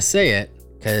this when I say it,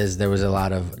 because there was a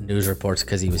lot of news reports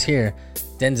because he was here.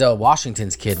 Denzel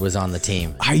Washington's kid was on the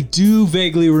team. I do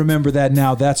vaguely remember that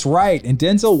now. That's right. And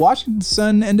Denzel Washington's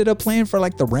son ended up playing for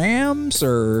like the Rams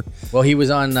or... Well, he was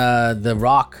on the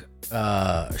Rock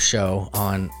show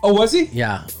on... Oh, was he?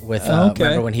 Yeah, with Okay.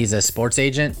 remember when he's a sports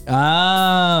agent?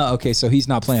 Ah, okay. So he's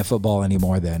not playing football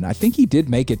anymore then. I think he did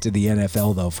make it to the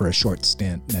NFL though for a short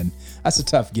stint, and that's a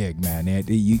tough gig, man.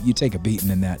 You take a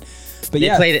beating in that. But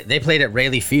They played at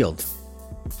Rayleigh Field.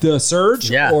 The Surge?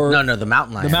 Yeah. Or No, the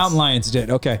Mountain Lions. the Mountain Lions did.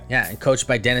 Okay. Yeah, and coached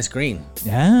by Dennis Green,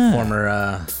 Yeah.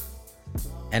 former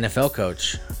NFL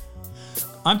coach.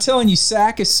 I'm telling you,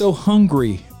 Sac is so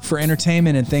hungry for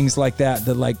entertainment and things like that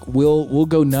like we'll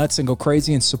go nuts and go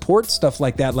crazy and support stuff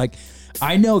like that. Like,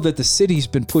 I know that the city's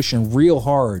been pushing real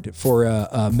hard for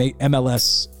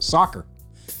MLS soccer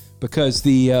because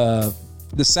the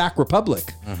Sac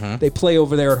Republic, they play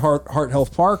over there at Heart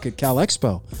Health Park at Cal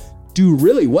Expo, do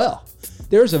really well.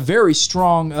 There's a very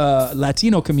strong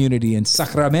Latino community in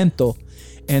Sacramento,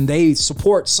 and they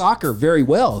support soccer very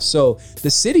well. So the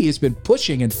city has been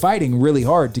pushing and fighting really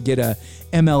hard to get a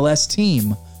MLS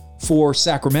team for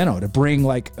Sacramento to bring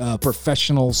like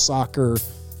professional soccer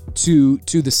to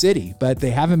the city, but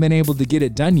they haven't been able to get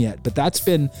it done yet. But that's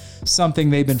been something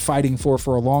they've been fighting for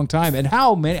a long time. And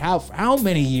how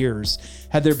many years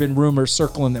had there been rumors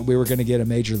circling that we were going to get a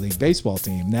Major League Baseball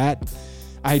team? That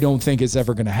I don't think is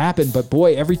ever going to happen. But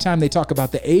boy, every time they talk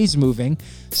about the A's moving,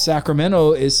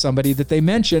 Sacramento is somebody that they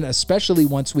mention, especially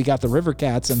once we got the River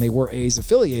Cats and they were A's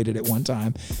affiliated at one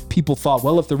time. People thought,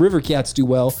 well, if the River Cats do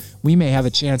well, we may have a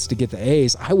chance to get the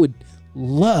A's. I would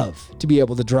love to be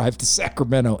able to drive to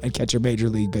Sacramento and catch a Major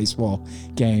League Baseball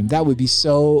game. That would be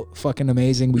so fucking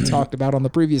amazing. We talked about on the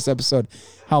previous episode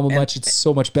how much it's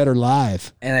so much better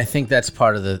live. And I think that's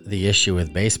part of the issue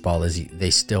with baseball is they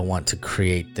still want to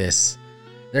create this.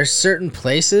 There's certain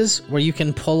places where you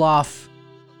can pull off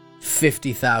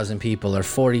 50,000 people or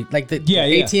 40, like the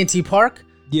AT&T Park.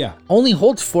 Yeah. Only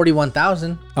holds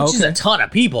 41,000, which is a ton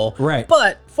of people. Right.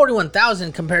 But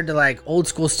 41,000 compared to like old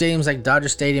school stadiums like Dodger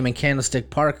Stadium and Candlestick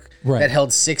Park that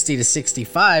held 60 to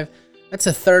 65, that's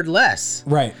a third less.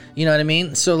 Right. You know what I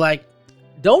mean? So like,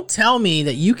 don't tell me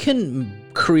that you can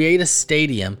create a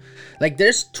stadium. Like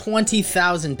there's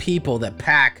 20,000 people that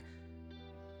pack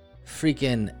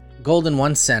freaking Golden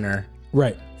One Center.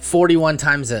 Right. 41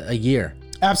 times a year.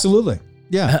 Absolutely.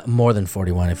 Yeah. More than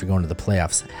 41 if you're going to the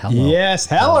playoffs. Hello. Yes,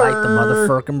 I hello. like the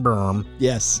motherfucking berm.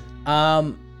 Yes.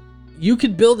 You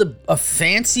could build a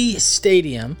fancy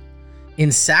stadium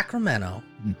in Sacramento.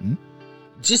 Mm-hmm.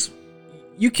 Just,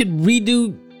 you could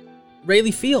redo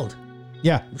Rayleigh Field.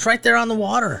 Yeah. It's right there on the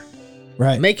water.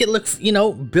 Right. Make it look,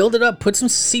 build it up, put some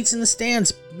seats in the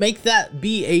stands, make that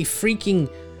be a freaking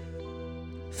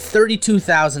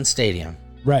 32,000 stadium.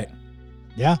 Right.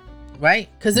 Yeah. Right?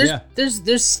 Because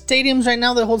there's stadiums right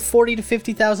now that hold 40 to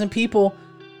 50,000 people,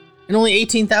 and only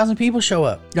 18,000 people show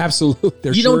up.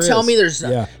 Absolutely. You don't tell me there's.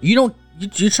 Yeah.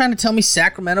 You're trying to tell me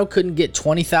Sacramento couldn't get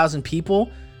 20,000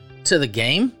 people to the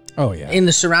game? Oh yeah. In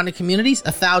the surrounding communities,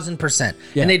 1,000%.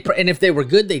 Yeah. And if they were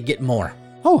good, they'd get more.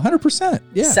 Oh, 100%.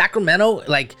 Yeah. Sacramento,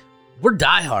 like, we're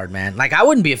diehard, man. Like, I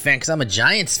wouldn't be a fan because I'm a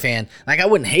Giants fan. Like, I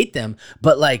wouldn't hate them,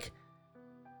 but like,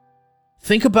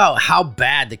 think about how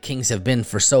bad the Kings have been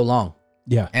for so long.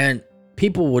 Yeah. And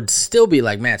people would still be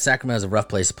like, man, Sacramento's a rough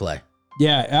place to play.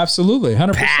 Yeah, absolutely.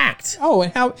 100%. Packed. Oh,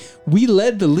 and how we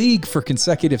led the league for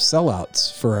consecutive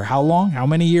sellouts for how long? How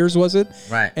many years was it?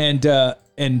 Right.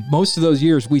 And most of those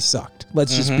years we sucked.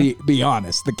 Let's just be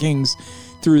honest. The Kings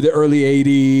through the early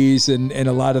 80s and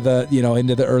a lot of the,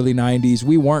 into the early 90s,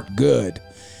 we weren't good.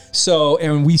 So,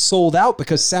 and we sold out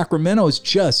because Sacramento is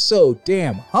just so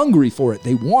damn hungry for it.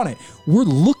 They want it. We're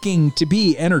looking to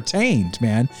be entertained,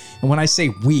 man. And when I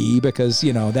say we, because,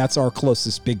 that's our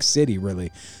closest big city,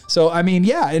 really. So, I mean,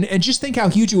 yeah. And just think how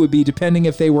huge it would be depending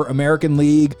if they were American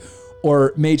League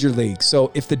or Major League.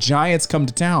 So if the Giants come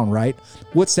to town, right?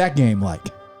 What's that game like?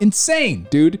 Insane,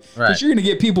 dude. Because you're going to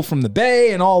get people from the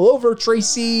Bay and all over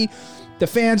Tracy. The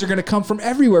fans are going to come from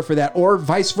everywhere for that, or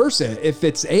vice versa. If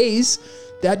it's A's,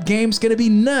 that game's going to be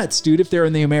nuts, dude, if they're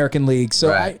in the American League.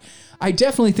 So I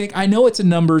definitely think, I know it's a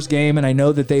numbers game, and I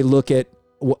know that they look at,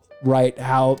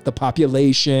 how the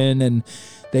population, and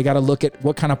they got to look at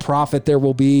what kind of profit there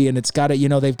will be, and it's got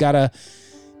to, they've got to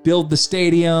build the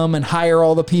stadium and hire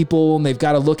all the people, and they've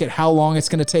got to look at how long it's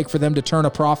going to take for them to turn a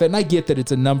profit. And I get that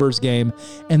it's a numbers game,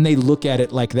 and they look at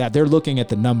it like that. They're looking at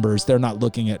the numbers. They're not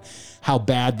looking at how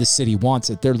bad the city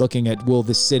wants it. They're looking at, will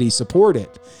the city support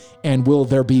it? And will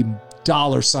there be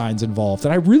dollar signs involved?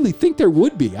 And I really think there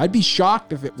would be. I'd be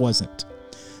shocked if it wasn't.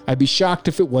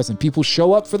 People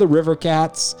show up for the River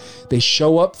Cats. They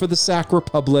show up for the Sac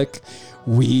Republic.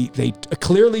 They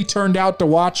clearly turned out to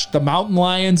watch the Mountain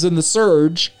Lions and the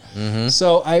Surge. Mm-hmm.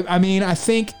 So, I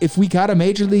think if we got a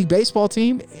Major League Baseball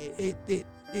team,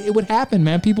 it would happen,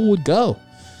 man. People would go.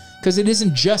 Because it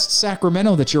isn't just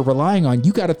Sacramento that you're relying on.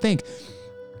 You got to think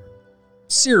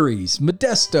Ceres,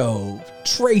 Modesto,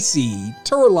 Tracy,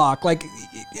 Turlock. Like,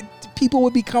 people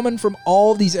would be coming from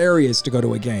all these areas to go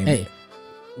to a game. Hey,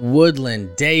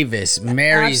 Woodland, Davis,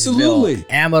 Marysville,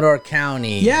 Amador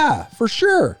County. Yeah, for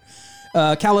sure.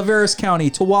 Calaveras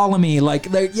County,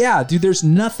 Tuolumne, dude, there's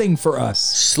nothing for us.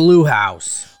 Slough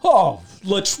House. Oh,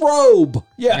 Latrobe.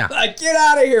 Yeah. Get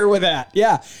out of here with that.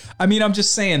 Yeah. I'm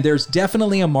just saying there's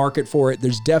definitely a market for it.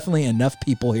 There's definitely enough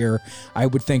people here, I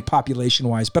would think,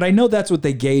 population-wise. But I know that's what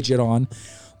they gauge it on.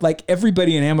 Like,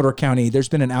 everybody in Amador County, there's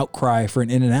been an outcry for an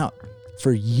In-N-Out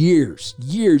for years and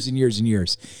years and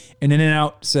years. And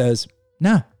In-N-Out says,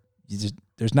 nah,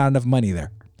 there's not enough money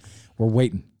there. We're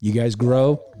waiting. You guys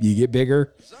grow, you get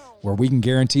bigger, where we can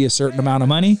guarantee a certain amount of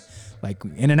money. Like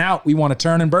In-N-Out, we want to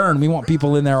turn and burn. We want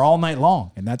people in there all night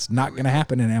long, and that's not going to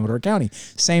happen in Amador County.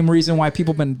 Same reason why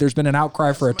there's been an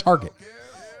outcry for a Target,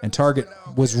 and Target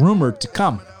was rumored to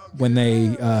come when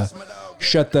they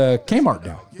shut the Kmart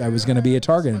down. That was going to be a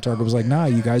Target, and Target was like, nah,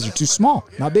 you guys are too small,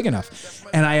 not big enough.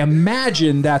 And I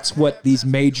imagine that's what these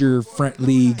major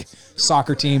league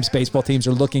soccer teams, baseball teams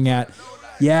are looking at.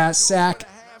 Yeah, Sac,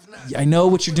 I know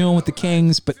what you're doing with the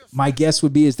Kings, but my guess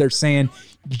would be is they're saying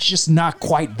you're just not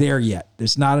quite there yet.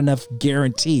 There's not enough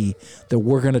guarantee that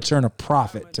we're going to turn a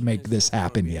profit to make this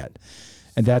happen yet.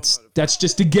 And that's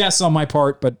just a guess on my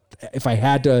part, but if I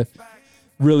had to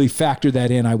really factor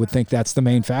that in. I would think that's the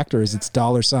main factor is it's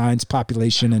dollar signs,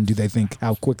 population, and do they think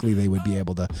how quickly they would be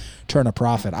able to turn a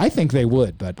profit? I think they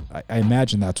would, but I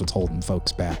imagine that's what's holding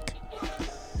folks back.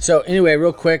 So anyway,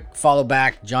 real quick, follow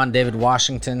back. John David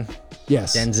Washington,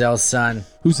 Yes. Denzel's son.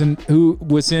 Who's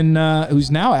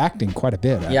now acting quite a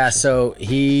bit. Actually. Yeah, so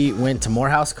he went to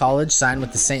Morehouse College, signed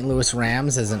with the St. Louis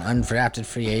Rams as an undrafted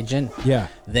free agent. Yeah.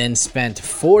 Then spent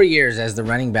 4 years as the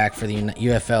running back for the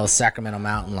UFL Sacramento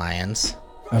Mountain Lions.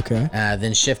 Okay.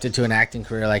 Then shifted to an acting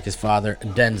career like his father,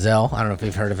 Denzel. I don't know if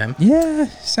you've heard of him. Yeah,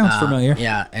 sounds familiar.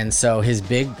 Yeah, and so his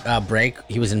big break,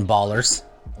 he was in Ballers,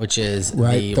 which is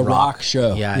the Rock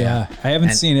show. Yeah. I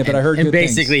haven't seen it, but I heard good things.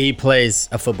 And basically, he plays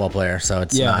a football player, so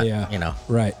it's not, you know.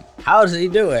 Right. How does he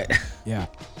do it? Yeah.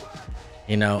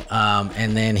 You know,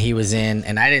 and then he was in,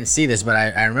 and I didn't see this, but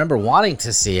I remember wanting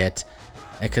to see it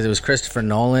because it was Christopher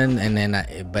Nolan, and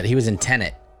then, but he was in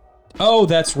Tenet. Oh,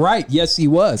 that's right. Yes, he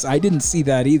was. I didn't see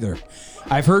that either.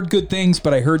 I've heard good things,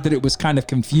 but I heard that it was kind of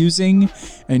confusing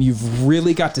and you've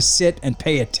really got to sit and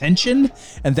pay attention.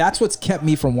 And that's what's kept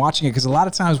me from watching it. Because a lot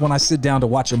of times when I sit down to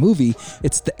watch a movie,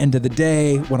 it's the end of the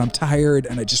day when I'm tired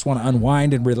and I just want to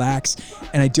unwind and relax.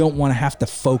 And I don't want to have to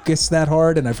focus that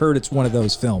hard. And I've heard it's one of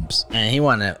those films. And he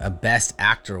won a Best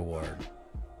Actor award.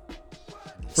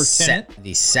 For Tenet?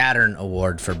 The Saturn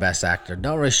Award for Best Actor.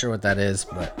 Not really sure what that is,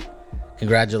 but...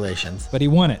 Congratulations. But he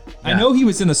won it. Yeah. I know he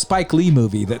was in a Spike Lee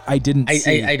movie that I didn't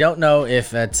see. I don't know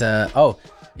if it's...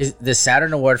 the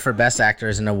Saturn Award for Best Actor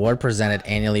is an award presented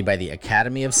annually by the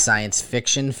Academy of Science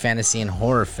Fiction, Fantasy, and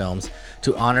Horror Films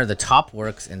to honor the top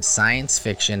works in science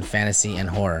fiction, fantasy, and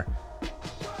horror.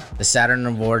 The Saturn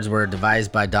Awards were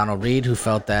devised by Donald Reed, who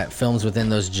felt that films within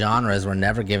those genres were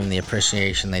never given the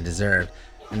appreciation they deserved.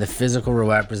 And the physical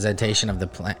representation of the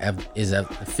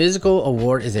physical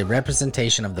award is a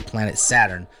representation of the planet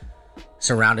Saturn,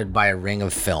 surrounded by a ring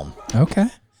of film. Okay,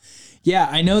 yeah,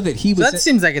 I know that he was. So that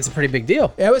seems like it's a pretty big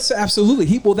deal. It was absolutely.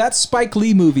 That Spike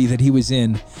Lee movie that he was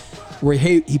in, where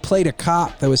he played a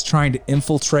cop that was trying to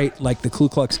infiltrate like the Ku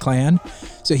Klux Klan.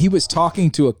 So he was talking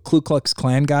to a Ku Klux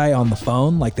Klan guy on the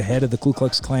phone, like the head of the Ku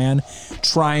Klux Klan,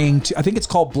 trying to, I think it's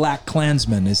called Black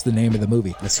Klansman is the name of the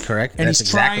movie. That's correct. And That's he's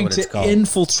exactly trying to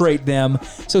infiltrate them.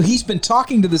 So he's been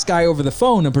talking to this guy over the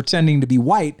phone and pretending to be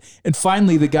white. And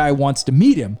finally the guy wants to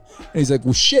meet him. And he's like,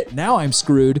 well, shit, now I'm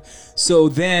screwed. So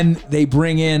then they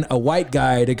bring in a white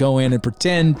guy to go in and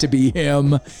pretend to be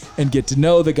him and get to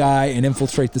know the guy and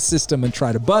infiltrate the system and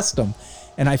try to bust him.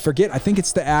 And I think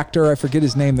it's the actor, I forget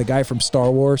his name, the guy from Star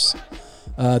Wars,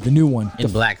 the new one. In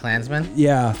Black Klansman?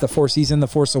 Yeah, he's in The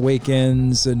Force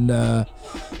Awakens, and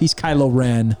he's Kylo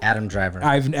Ren. Adam Driver.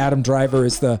 Adam Driver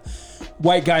is the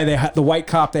white guy, the white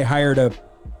cop they hire to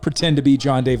pretend to be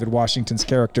John David Washington's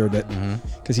character,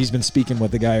 because he's been speaking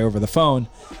with the guy over the phone.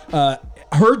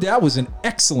 Heard that was an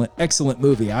excellent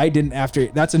movie.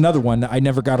 That's another one that I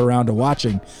never got around to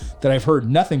watching that I've heard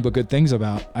nothing but good things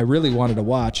about. I really wanted to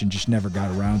watch and just never got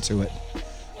around to it.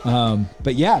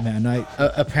 But yeah, man,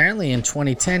 apparently in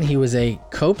 2010 he was a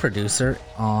co-producer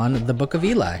on The Book of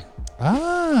Eli.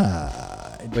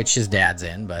 Which his dad's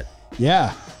in, but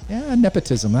yeah,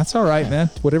 nepotism. That's all right, man.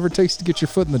 Whatever it takes to get your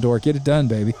foot in the door, get it done,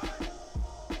 baby.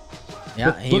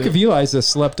 Yeah, Book of Eli is a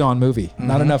slept-on movie.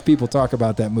 Not enough people talk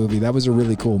about that movie. That was a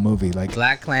really cool movie. Like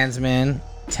Black Klansman,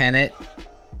 Tenet,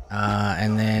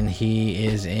 and then he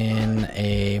is in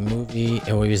a movie.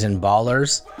 He was in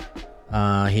Ballers.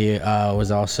 He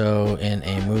was also in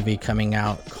a movie coming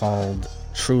out called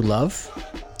True Love.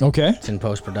 Okay, it's in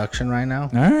post-production right now.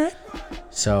 All right.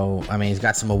 So I mean, he's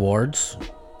got some awards.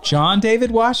 John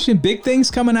David Washington, big things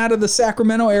coming out of the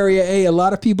Sacramento area. Hey, a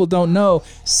lot of people don't know.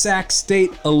 Sac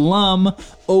State alum,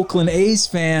 Oakland A's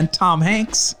fan, Tom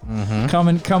Hanks,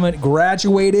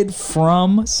 graduated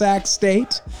from Sac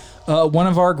State. One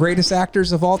of our greatest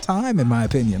actors of all time, in my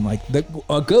opinion. Like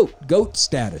a goat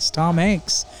status. Tom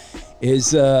Hanks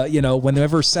is,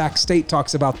 whenever Sac State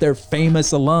talks about their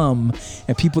famous alum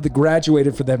and people that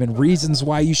graduated for them and reasons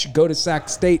why you should go to Sac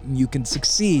State and you can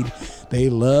succeed, they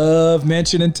love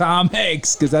mentioning Tom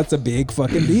Hanks because that's a big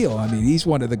fucking deal. I mean, he's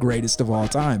one of the greatest of all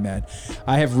time, man.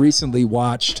 I have recently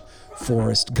watched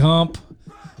Forrest Gump,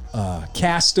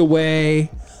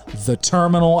 Castaway, The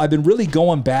Terminal. I've been really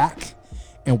going back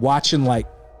and watching,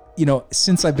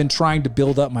 since I've been trying to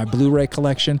build up my Blu-ray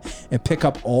collection and pick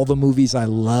up all the movies I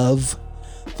love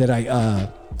that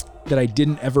I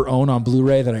didn't ever own on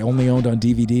Blu-ray, that I only owned on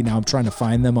DVD. Now I'm trying to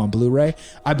find them on Blu-ray.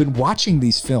 I've been watching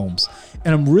these films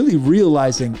and I'm really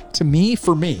realizing,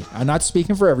 for me, I'm not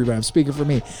speaking for everybody, I'm speaking for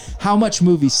me, how much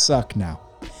movies suck now.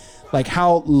 like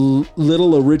how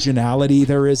little originality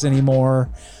there is anymore.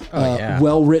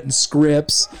 Well-written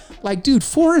scripts. Like, dude,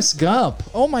 Forrest Gump.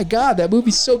 Oh my God, that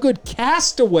movie's so good.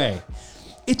 Castaway.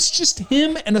 It's just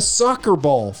him and a soccer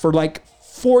ball for like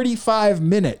 45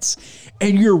 minutes.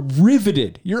 And you're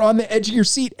riveted. You're on the edge of your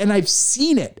seat. And I've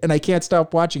seen it and I can't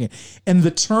stop watching it. And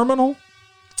The Terminal,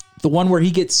 the one where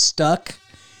he gets stuck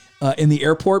in the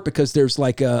airport because there's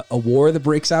like a war that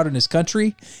breaks out in his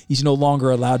country. He's no longer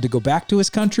allowed to go back to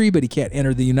his country, but he can't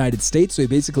enter the United States. So he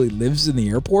basically lives in the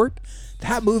airport.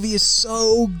 That movie is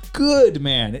so good,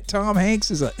 man. Tom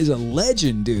Hanks is a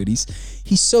legend, dude.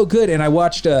 He's so good. And I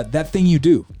watched That Thing You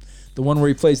Do, the one where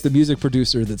he plays the music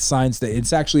producer that signs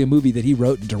it's actually a movie that he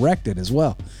wrote and directed as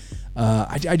well.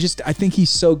 I think he's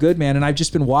so good, man. And I've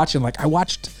just been watching, I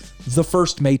watched the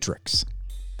first Matrix.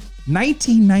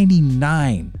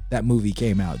 1999, that movie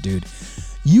came out, dude.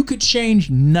 You could change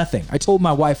nothing. I told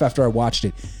my wife after I watched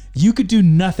it, you could do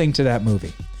nothing to that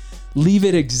movie. Leave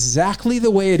it exactly the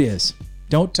way it is.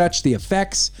 Don't touch the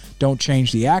effects. Don't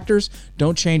change the actors.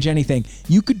 Don't change anything.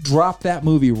 You could drop that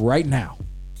movie right now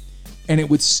and it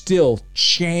would still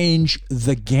change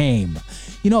the game.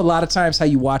 You know, a lot of times how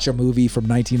you watch a movie from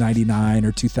 1999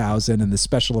 or 2000 and the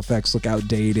special effects look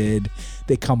outdated.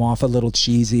 They come off a little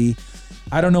cheesy.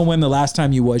 I don't know when the last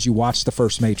time you watched the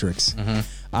first Matrix.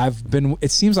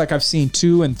 It seems like I've seen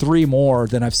 2 and 3 more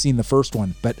than I've seen the first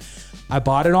one, but I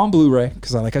bought it on Blu-ray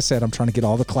because, like I said, I'm trying to get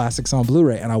all the classics on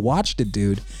Blu-ray, and I watched it,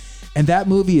 dude. And that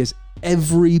movie is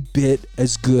every bit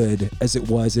as good as it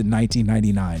was in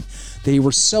 1999. They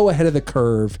were so ahead of the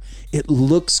curve. It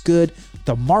looks good.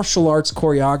 The martial arts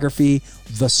choreography,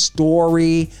 the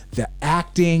story, the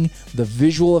acting, the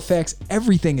visual effects,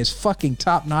 everything is fucking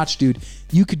top notch, dude.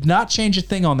 You could not change a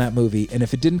thing on that movie, and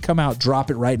if it didn't come out, drop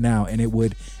it right now, and it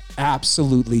would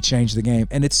absolutely change the game.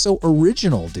 And it's so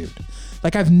original, dude.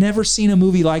 Like, I've never seen a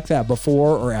movie like that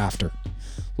before or after.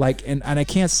 Like, and I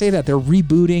can't say that. They're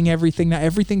rebooting everything now.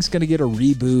 Everything's going to get a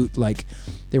reboot. Like,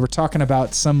 they were talking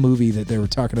about some movie that they were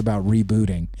talking about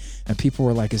rebooting. And people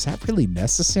were like, is that really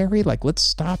necessary? Like, let's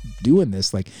stop doing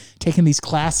this. Like, taking these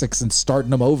classics and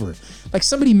starting them over. Like,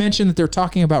 somebody mentioned that they're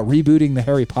talking about rebooting the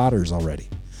Harry Potters already.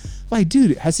 Like,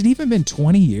 dude, has it even been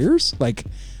 20 years? Like,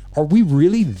 are we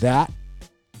really that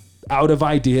out of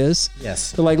ideas?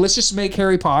 Yes. So, like, let's just make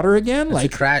Harry Potter again.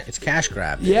 It's cash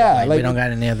grab. Dude. Yeah. Like, we don't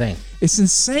got anything. It's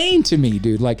insane to me,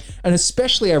 dude. Like, and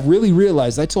especially I really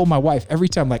realized, I told my wife every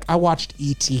time, like, I watched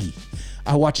E.T.,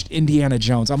 I watched Indiana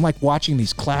Jones. I'm like watching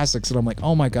these classics and I'm like,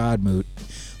 oh my God,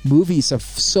 movies have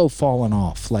so fallen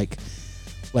off. Like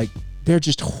they're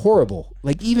just horrible.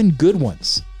 Like, even good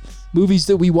ones. Movies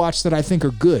that we watch that I think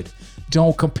are good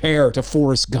don't compare to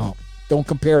Forrest Gump. Don't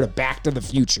compare to Back to the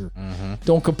Future.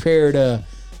 Don't compare to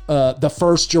the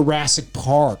first Jurassic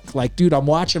Park. Like, dude, I'm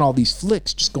watching all these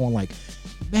flicks just going like,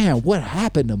 man, what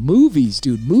happened to movies,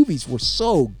 dude? Movies were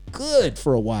so good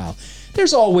for a while.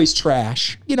 There's always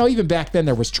trash. You know, even back then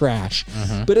there was trash.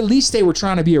 But at least they were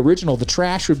trying to be original. The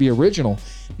trash would be original.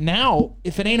 Now,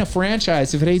 if it ain't a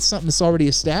franchise, if it ain't something that's already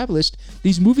established,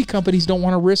 these movie companies don't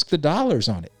want to risk the dollars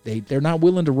on it. They're not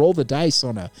willing to roll the dice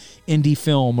on a indie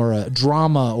film or a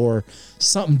drama or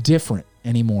something different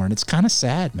anymore. And it's kind of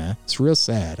sad, man. It's real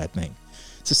sad, I think.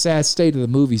 It's a sad state of the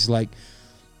movies. Like,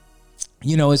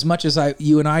 you know, as much as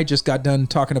you and I just got done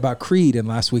talking about Creed in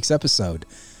last week's episode,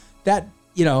 that,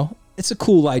 you know, it's a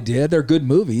cool idea. They're good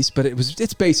movies, but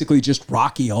it's basically just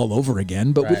Rocky all over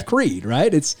again, but with Creed,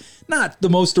 right? It's not the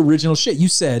most original shit. You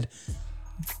said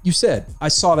I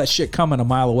saw that shit coming a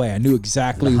mile away. I knew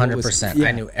exactly 100%. Yeah.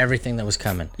 I knew everything that was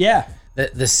coming. Yeah.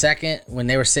 The second when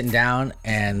they were sitting down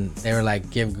and they were like,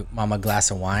 give mom a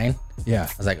glass of wine. Yeah.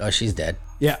 I was like, oh, she's dead.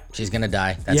 Yeah. She's going to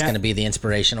die. That's going to be the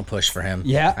inspirational push for him.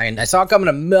 Yeah. I saw it coming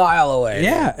a mile away.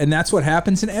 Yeah. And that's what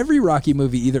happens in every Rocky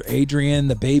movie. Either Adrian,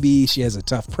 the baby, she has a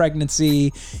tough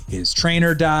pregnancy, his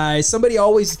trainer dies. Somebody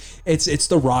always, it's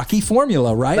the Rocky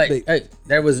formula, right? Like,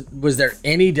 was there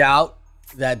any doubt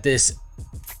that this,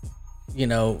 you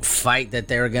know, fight that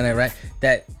they were going to,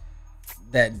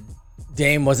 that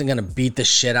Dame wasn't going to beat the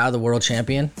shit out of the world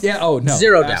champion? Yeah. Oh, no.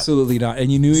 Zero doubt. Absolutely not. And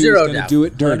you knew he was going to do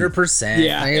it dirty. 100%.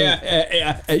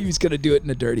 Yeah. He was going to do it in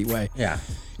a dirty way. Yeah.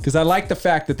 Because I like the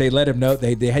fact that they let him know.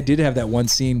 They did have that one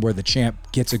scene where the champ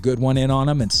gets a good one in on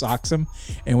him and socks him.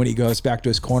 And when he goes back to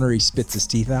his corner, he spits his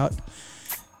teeth out.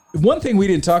 One thing we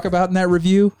didn't talk about in that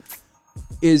review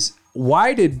is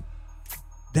why did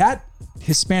that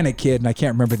Hispanic kid, and I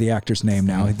can't remember the actor's name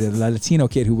now, the Latino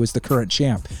kid who was the current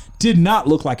champ, did not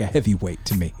look like a heavyweight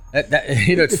to me.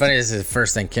 You know what's funny? This is the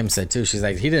first thing Kim said too. She's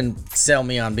like, he didn't sell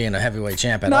me on being a heavyweight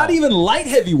champ at all. Not even light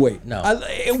heavyweight. No.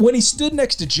 When he stood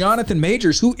next to Jonathan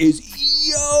Majors, who is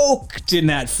yoked in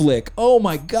that flick. Oh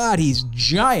my God, he's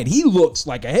giant. He looks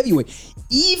like a heavyweight.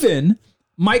 Even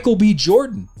Michael B.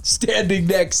 Jordan standing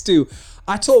next to.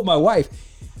 I told my wife,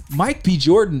 Mike B.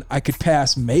 Jordan, I could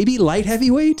pass maybe light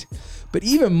heavyweight, but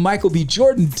even Michael B.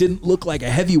 Jordan didn't look like a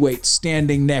heavyweight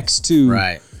standing next to.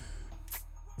 Right.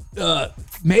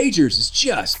 Majors is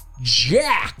just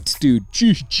jacked, dude.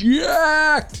 Just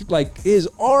jacked. Like, his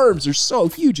arms are so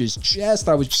huge. His chest,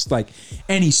 I was just like,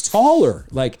 and he's taller.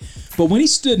 Like, but when he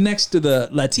stood next to the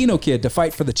Latino kid to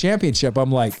fight for the championship,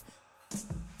 I'm like,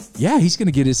 yeah, he's going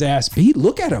to get his ass beat.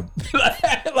 Look at him.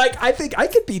 Like, I think I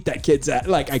could beat that kid's ass.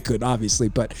 Like, I could, obviously,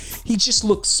 but he just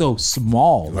looks so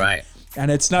small. Right. And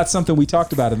it's not something we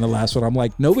talked about in the last one. I'm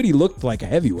like, nobody looked like a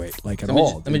heavyweight, like at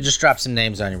all. Let me just drop some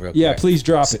names on you real quick. Yeah, please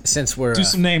drop it. Since we're Do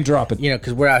some name dropping. you know,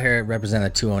 because we're out here representing the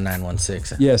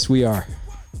 20916. Yes, we are.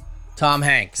 Tom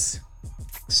Hanks,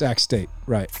 Sac State,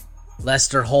 right.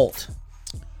 Lester Holt,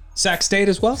 Sac State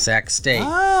as well? Sac State,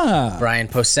 Ah, Brian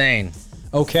Posehn,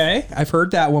 okay. I've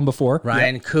heard that one before.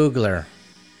 Ryan Yep. Coogler,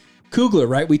 Coogler,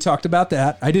 right? We talked about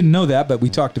that. I didn't know that, but we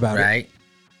talked about it. right?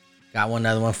 Got one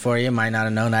other one for you. Might not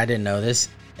have known. I didn't know this.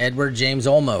 Edward James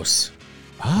Olmos,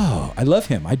 Oh, I love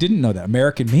him. I didn't know that.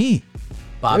 American Me.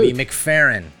 Bobby Dude.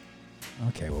 McFerrin.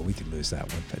 Okay, well, we could lose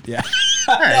that one, but yeah.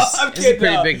 Nice. I'm He's a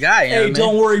pretty no. big guy. You know Hey, what I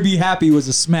Don't mean? Worry, Be Happy was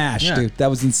a smash, Yeah. dude. That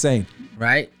was insane.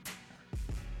 Right?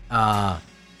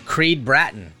 Creed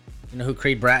Bratton. You know who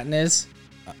Creed Bratton is?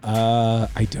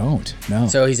 I don't. No.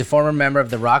 So he's a former member of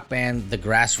the rock band The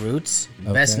Grassroots,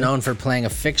 best Okay. known for playing a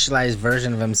fictionalized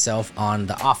version of himself on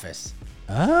The Office.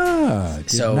 Did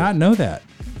So- not know that.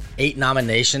 8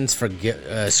 nominations for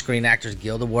Screen Actors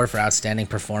Guild Award for Outstanding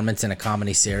Performance in a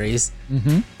Comedy Series.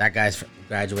 Mm-hmm. That guy's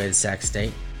graduated Sac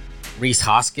State. Reese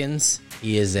Hoskins,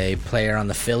 he is a player on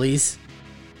the Phillies.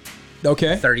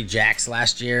 Okay. 30 jacks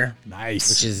last year, Nice.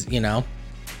 which is, you know.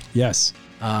 Yes.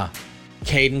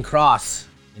 Caden Cross,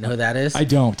 you know who that is? I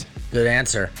don't. Good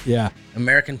answer. Yeah.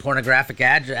 American pornographic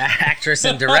actress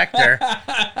and director,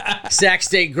 Sac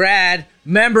State grad,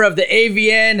 member of the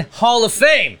AVN Hall of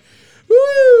Fame.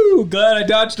 Woo! Glad I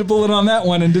dodged a bullet on that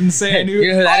one and didn't say I knew.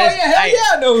 You know who that oh, is? yeah, hell yeah,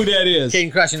 I know who that is.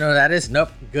 Caden Cross, you know who that is? Nope.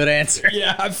 Good answer.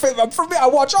 Yeah, I'm from me. I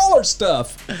watch all her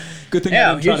stuff. Good thing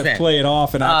Yeah, I didn't try huge to fan. play it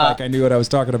off and act like I knew what I was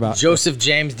talking about. Joseph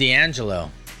James D'Angelo.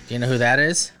 Do you know who that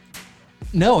is?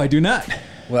 No, I do not.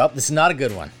 Well, this is not a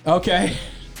good one. Okay.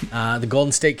 The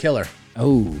Golden State Killer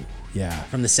Oh, yeah.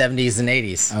 from the 70s and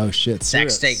 80s. Oh, shit. Sac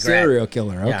State grad. Serial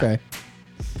killer. Yeah. Okay.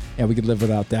 Yeah, we could live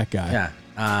without that guy.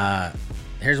 Yeah.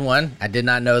 Here's one. I did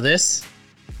not know this.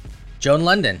 Joan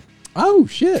London, Oh,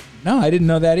 shit. No, I didn't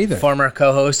know that either. former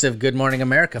co-host of Good Morning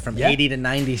America from Yeah. 80 to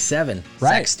 97. Right.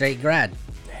 Sac State grad.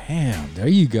 Damn, there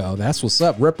you go. That's what's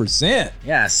up. Represent.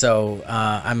 Yeah, so,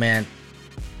 I mean,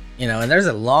 you know, and there's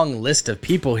a long list of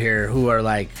people here who are,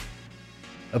 like,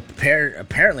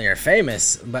 apparently are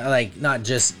famous, but, like, not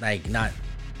just, like, not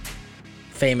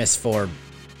famous for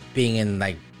being in,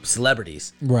 like,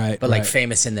 celebrities. Right. But, like, right.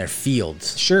 famous in their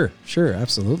fields, Sure,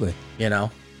 absolutely. you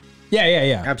know?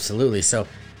 Yeah. Absolutely. So,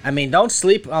 I mean, don't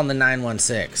sleep on the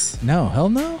 916. No, hell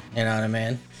no. You know what I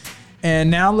mean?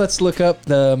 And now let's look up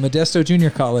the Modesto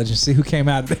Junior College and see who came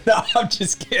out of it. No, I'm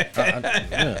just kidding.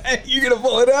 You're gonna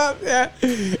pull it up? Yeah.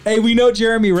 Hey, we know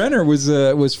Jeremy Renner was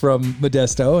from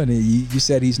Modesto, and you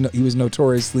said he was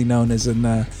notoriously known as an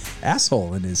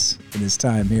asshole in his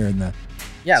time here in the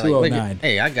Yeah, like, look 209. at,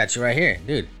 hey, I got you right here,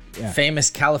 dude. Yeah. Famous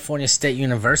California State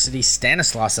University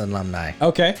Stanislaus alumni,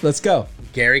 Okay, let's go.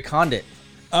 Gary Condit.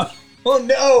 Oh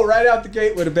no! Right out the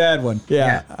gate with a bad one.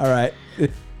 Yeah. All right.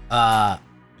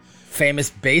 Famous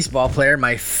baseball player,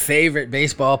 my favorite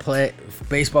baseball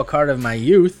card of my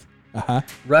youth,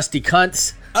 Rusty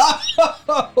Kuntz.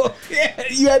 Oh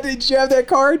yeah! Did you have that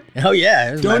card? Oh yeah,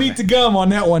 it was Don't my eat the gum on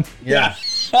that one. Yeah.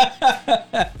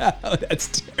 Oh, that's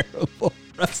terrible.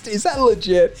 Rusty, is that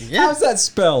legit? Yeah. How's that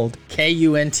spelled?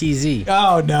 Kuntz.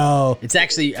 Oh no. It's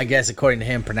actually, I guess, according to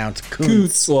him, pronounced Kuntz.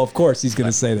 Coots. Well, of course he's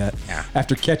gonna say that. Yeah.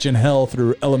 After catching hell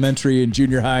through elementary and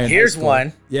junior high. And Here's high school.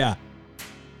 one. Yeah.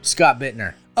 Scott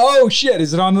Bittner. Oh shit!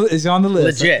 Is it on the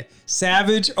list? Legit.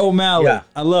 Savage O'Malley. Yeah.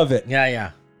 I love it.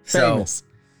 Yeah. Famous. So,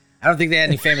 I don't think they had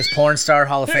any famous porn star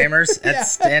Hall of Famers at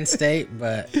Stan State,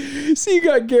 but So you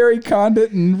got Gary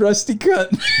Condit and Rusty Cunt.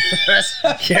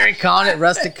 Gary Condit,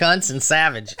 Rusty Kuntz, and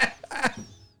Savage.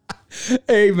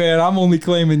 Hey man, I'm only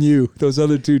claiming you. Those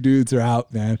other two dudes are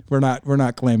out, man. We're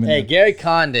not claiming Hey, them. Gary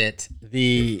Condit,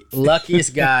 the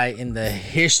luckiest guy in the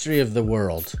history of the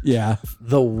world. Yeah.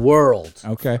 The world.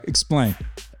 Okay. Explain.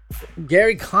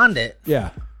 Gary Condit Yeah.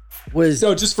 was.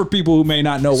 So just for people who may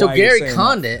not know So why you're Gary saying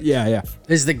Condit that. Yeah.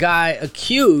 is the guy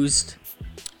accused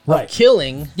Right. of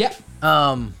killing. Yeah.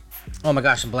 Oh my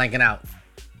gosh, I'm blanking out.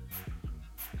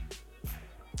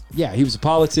 Yeah, he was a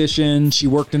politician. She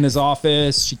worked in his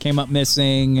office. She came up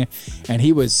missing, and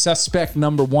he was suspect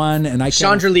number one. And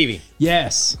Chandra Levy,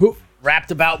 Yes. who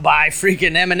rapped about by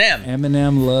freaking Eminem.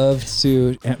 Eminem loved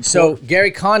to. So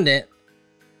Gary Condit,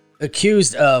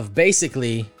 accused of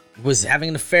basically was having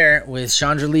an affair with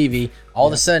Chandra Levy. All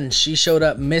of a sudden, she showed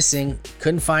up missing.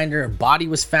 Couldn't find her. Her body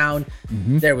was found.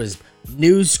 There was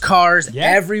news cars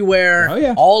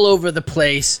everywhere, all over the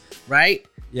place. Right.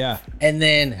 Yeah. And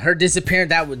then her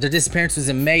disappearance. The disappearance was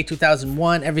in May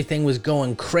 2001. Everything was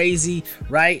going crazy.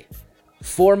 Right.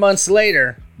 4 months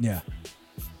later. Yeah.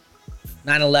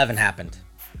 9/11 happened.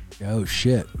 Oh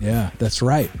shit. Yeah, that's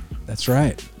right. That's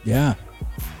right. Yeah.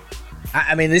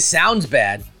 I mean, this sounds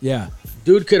bad. Yeah.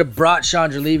 Dude could have brought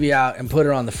Chandra Levy out and put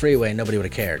her on the freeway and nobody would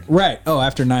have cared. Right. Oh,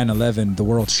 after 9/11, the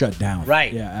world shut down.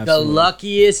 Right. Yeah, the absolutely.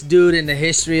 luckiest dude in the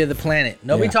history of the planet.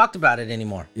 Nobody Yeah. talked about it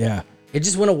anymore. Yeah. It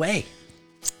just went away.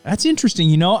 That's interesting.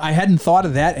 You know, I hadn't thought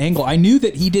of that angle. I knew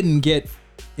that he didn't get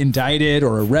indicted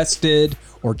or arrested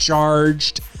or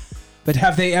charged, but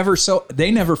have they ever they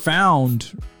never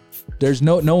found, there's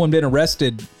no one been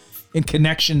arrested in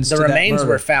connections The to that remains murder.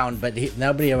 were found, but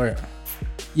nobody ever.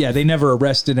 Yeah, they never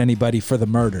arrested anybody for the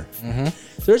murder.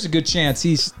 So there's a good chance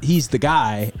he's the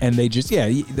guy, and they just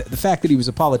the fact that he was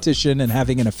a politician and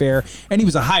having an affair, and he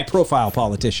was a high profile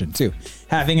politician too,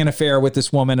 having an affair with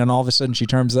this woman, and all of a sudden she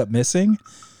turns up missing.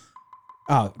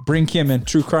 Oh, bring Kim in,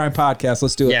 True Crime Podcast.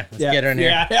 Let's do it. Yeah, let's get her in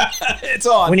here. Yeah, it's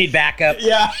on. We need backup.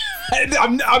 Yeah,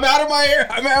 I'm out of my.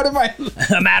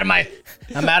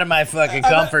 I'm out of my fucking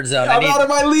comfort zone. I'm out of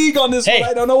my league on this one.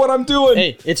 I don't know what I'm doing.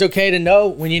 Hey, it's okay to know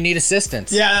when you need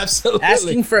assistance. Yeah, absolutely.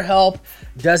 Asking for help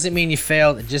doesn't mean you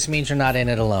failed. It just means you're not in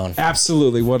it alone.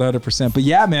 Absolutely, 100%. But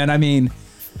yeah, man, I mean,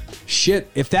 shit,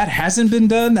 if that hasn't been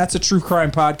done, that's a True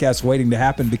Crime Podcast waiting to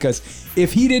happen, because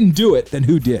if he didn't do it, then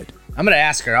who did? I'm going to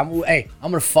ask her. I'm going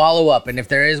to follow up, and if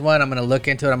there is one, I'm going to look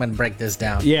into it. I'm going to break this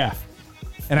down. Yeah.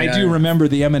 And I do remember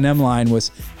the Eminem line was,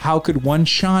 how could one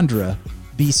Chandra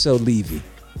be so Levy?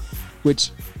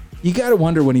 Which you got to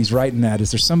wonder when he's writing that,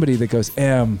 is there somebody that goes,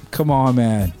 come on,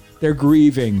 man. They're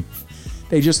grieving.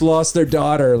 They just lost their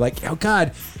daughter. Like, oh,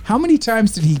 God, how many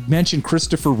times did he mention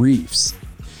Christopher Reeves?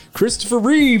 Christopher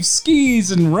Reeves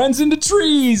skis and runs into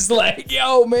trees. Like,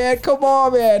 yo, man, come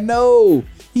on, man. No,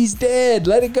 he's dead.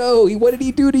 Let it go. What did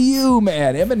he do to you,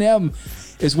 man? Eminem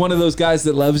is one of those guys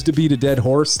that loves to beat a dead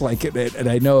horse. Like, and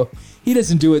I know he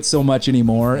doesn't do it so much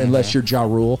anymore, unless you're Ja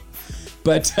Rule.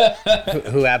 But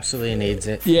who absolutely needs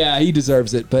it. Yeah, he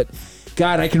deserves it. But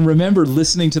God, I can remember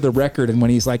listening to the record, and when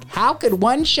he's like, how could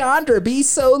one Chandra be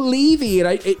so Levy?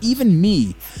 And even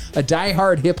me, a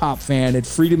diehard hip hop fan and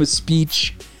freedom of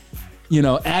speech,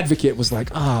 advocate, was like,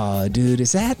 oh, dude,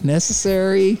 is that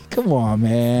necessary? Come on,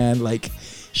 man. Like,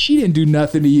 she didn't do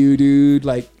nothing to you, dude.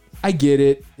 Like, I get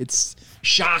it. It's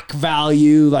shock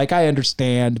value. Like, I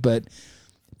understand, but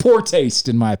poor taste,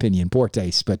 in my opinion. Poor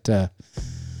taste. But,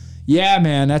 yeah,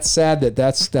 man, that's sad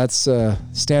that's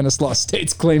Stanislaus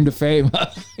State's claim to fame.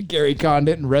 Gary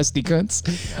Condit and Rusty Kuntz.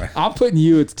 I'm putting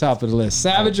you at the top of the list.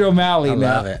 Savage O'Malley I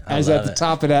now love it. is at the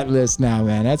top of that list now,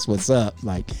 man. That's what's up.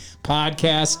 Like,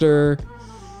 podcaster,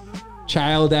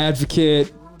 child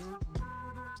advocate,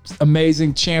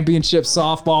 amazing championship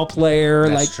softball player.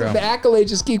 That's like, true. the accolades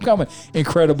just keep coming.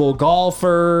 Incredible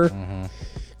golfer.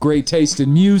 Great taste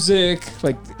in music.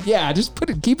 Like, yeah, just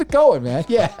keep it going, man.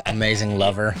 Yeah. Amazing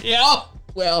lover. Yeah.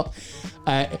 Well,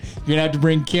 you're gonna have to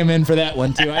bring Kim in for that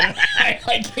one too.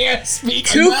 I can't speak.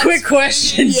 Two quick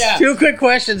questions. Yeah. 2 quick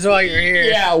questions while you're here.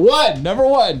 Yeah. Number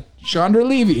one, Chandra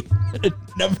Levy.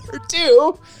 Number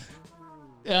two.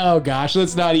 Oh gosh,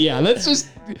 let's just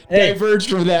diverge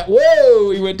from that. Whoa,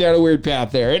 we went down a weird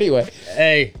path there. Anyway.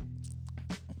 Hey.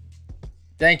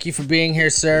 Thank you for being here,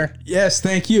 sir. Yes,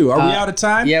 thank you. Are we out of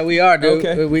time? Yeah, we are, dude.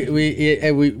 Okay.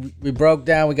 We broke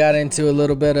down. We got into a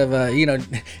little bit of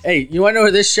Hey, you want to know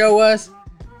where this show was?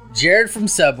 Jared from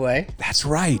Subway. That's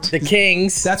right. The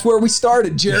Kings. That's where we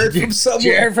started. Jared from Subway.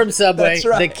 Jared from Subway. That's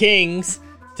right. The Kings.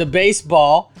 To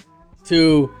baseball.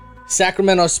 To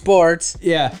Sacramento sports.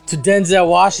 Yeah. To Denzel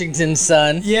Washington's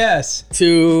son. Yes.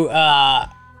 To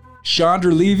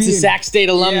Chandra Levy. It's a Sac State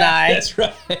alumni. Yeah, that's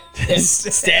right.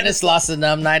 Stanislaus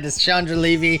alumni. This Chandra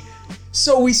Levy.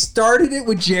 So we started it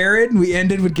with Jared and we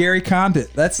ended with Gary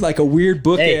Condit. That's like a weird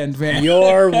bookend, man.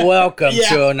 You're welcome, Yeah.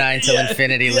 209 till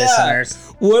infinity listeners.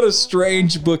 What a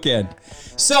strange bookend.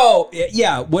 So,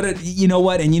 yeah, you know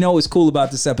what? And you know what's cool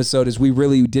about this episode is we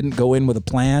really didn't go in with a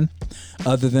plan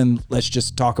other than let's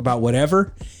just talk about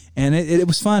whatever. And it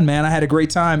was fun, man. I had a great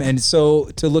time. And so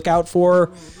to look out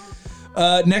for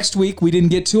next week, we didn't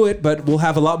get to it, but we'll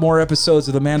have a lot more episodes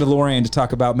of The Mandalorian to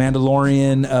talk about.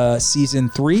 Mandalorian season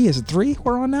 3. Is it 3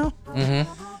 we're on now? Mm-hmm.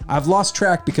 I've lost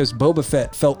track because Boba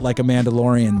Fett felt like a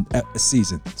Mandalorian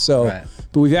season. So, Right.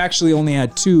 But we've actually only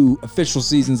had 2 official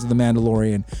seasons of The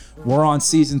Mandalorian. We're on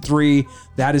season 3.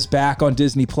 That is back on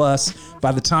Disney Plus.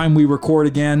 By the time we record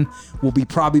again, we'll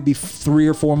probably be 3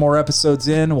 or 4 more episodes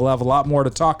in. We'll have a lot more to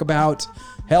talk about.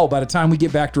 Hell, by the time we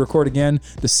get back to record again,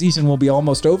 the season will be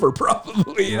almost over,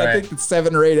 probably. Right. I think it's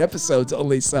 7 or 8 episodes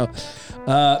only. So,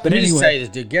 but Let me just tell anyway, you this,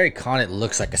 dude. Gary Condit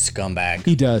looks like a scumbag.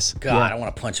 he does. God, I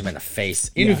want to punch him in the face.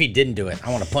 Even Yeah. if he didn't do it,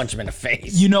 I want to punch him in the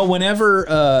face. You know,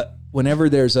 whenever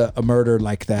there's a murder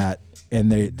like that, and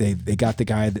they got the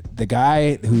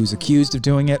guy who's accused of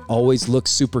doing it always looks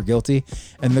super guilty,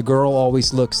 and the girl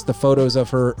always looks. The photos of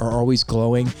her are always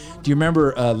glowing. Do you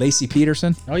remember Lacey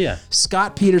Peterson? Oh, yeah.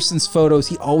 Scott Peterson's photos,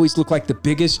 he always looked like the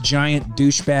biggest giant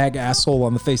douchebag asshole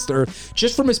on the face of the earth.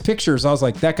 Just from his pictures, I was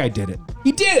like, that guy did it.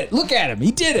 He did it. Look at him.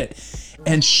 He did it.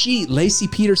 And Lacey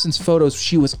Peterson's photos,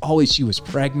 she was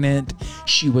pregnant.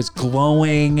 She was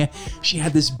glowing. She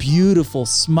had this beautiful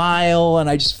smile, and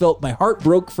I just felt my heart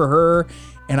broke for her.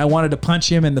 And I wanted to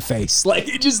punch him in the face. Like,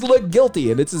 it just looked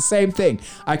guilty. And it's the same thing.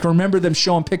 I can remember them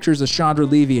showing pictures of Chandra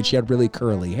Levy, and she had really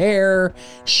curly hair.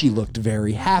 She looked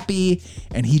very happy.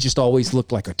 And he just always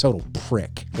looked like a total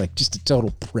prick. Like, just a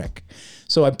total prick.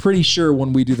 So I'm pretty sure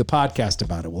when we do the podcast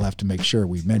about it, we'll have to make sure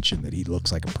we mention that he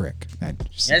looks like a prick. I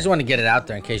just want to get it out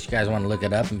there in case you guys want to look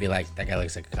it up and be like, that guy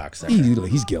looks like a cocksucker.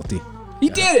 He's guilty. He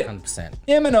did it. 100%.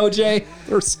 Him and OJ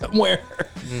or somewhere.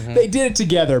 They did it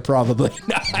together, probably.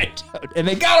 No, I don't. And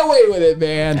they got away with it,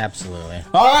 man. Absolutely.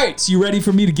 All right. So you ready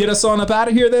for me to get us on up out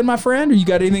of here then, my friend? Or you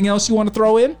got anything else you want to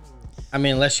throw in? I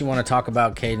mean, unless you want to talk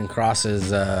about Caden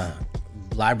Cross's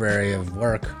library of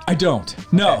work. I don't.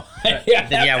 No. Then,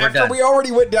 yeah, we're After done. we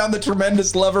already went down the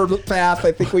tremendous lover path,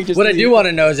 I think we just What I leave do it. want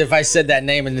to know is if I said that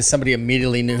name and then somebody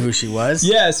immediately knew who she was.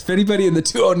 Yes, if anybody in the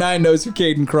 209 knows who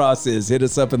Caden Cross is, hit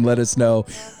us up and let us know.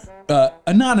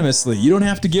 Anonymously. You don't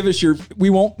have to give us we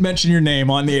won't mention your name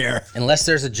on the air. Unless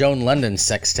there's a Joan London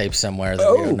sex tape somewhere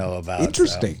that we don't know about.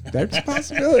 Interesting. That's a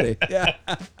possibility. Yeah.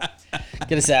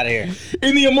 Get us out of here.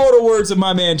 In the immortal words of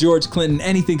my man George Clinton,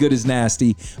 anything good is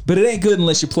nasty, but it ain't good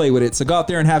unless you play with it. So go out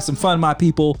there and have some fun, my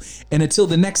people. And until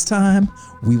the next time,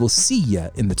 we will see ya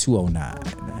in the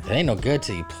 209. It ain't no good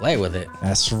till you play with it.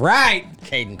 That's right.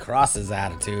 Caden Cross's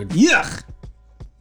attitude. Yuck.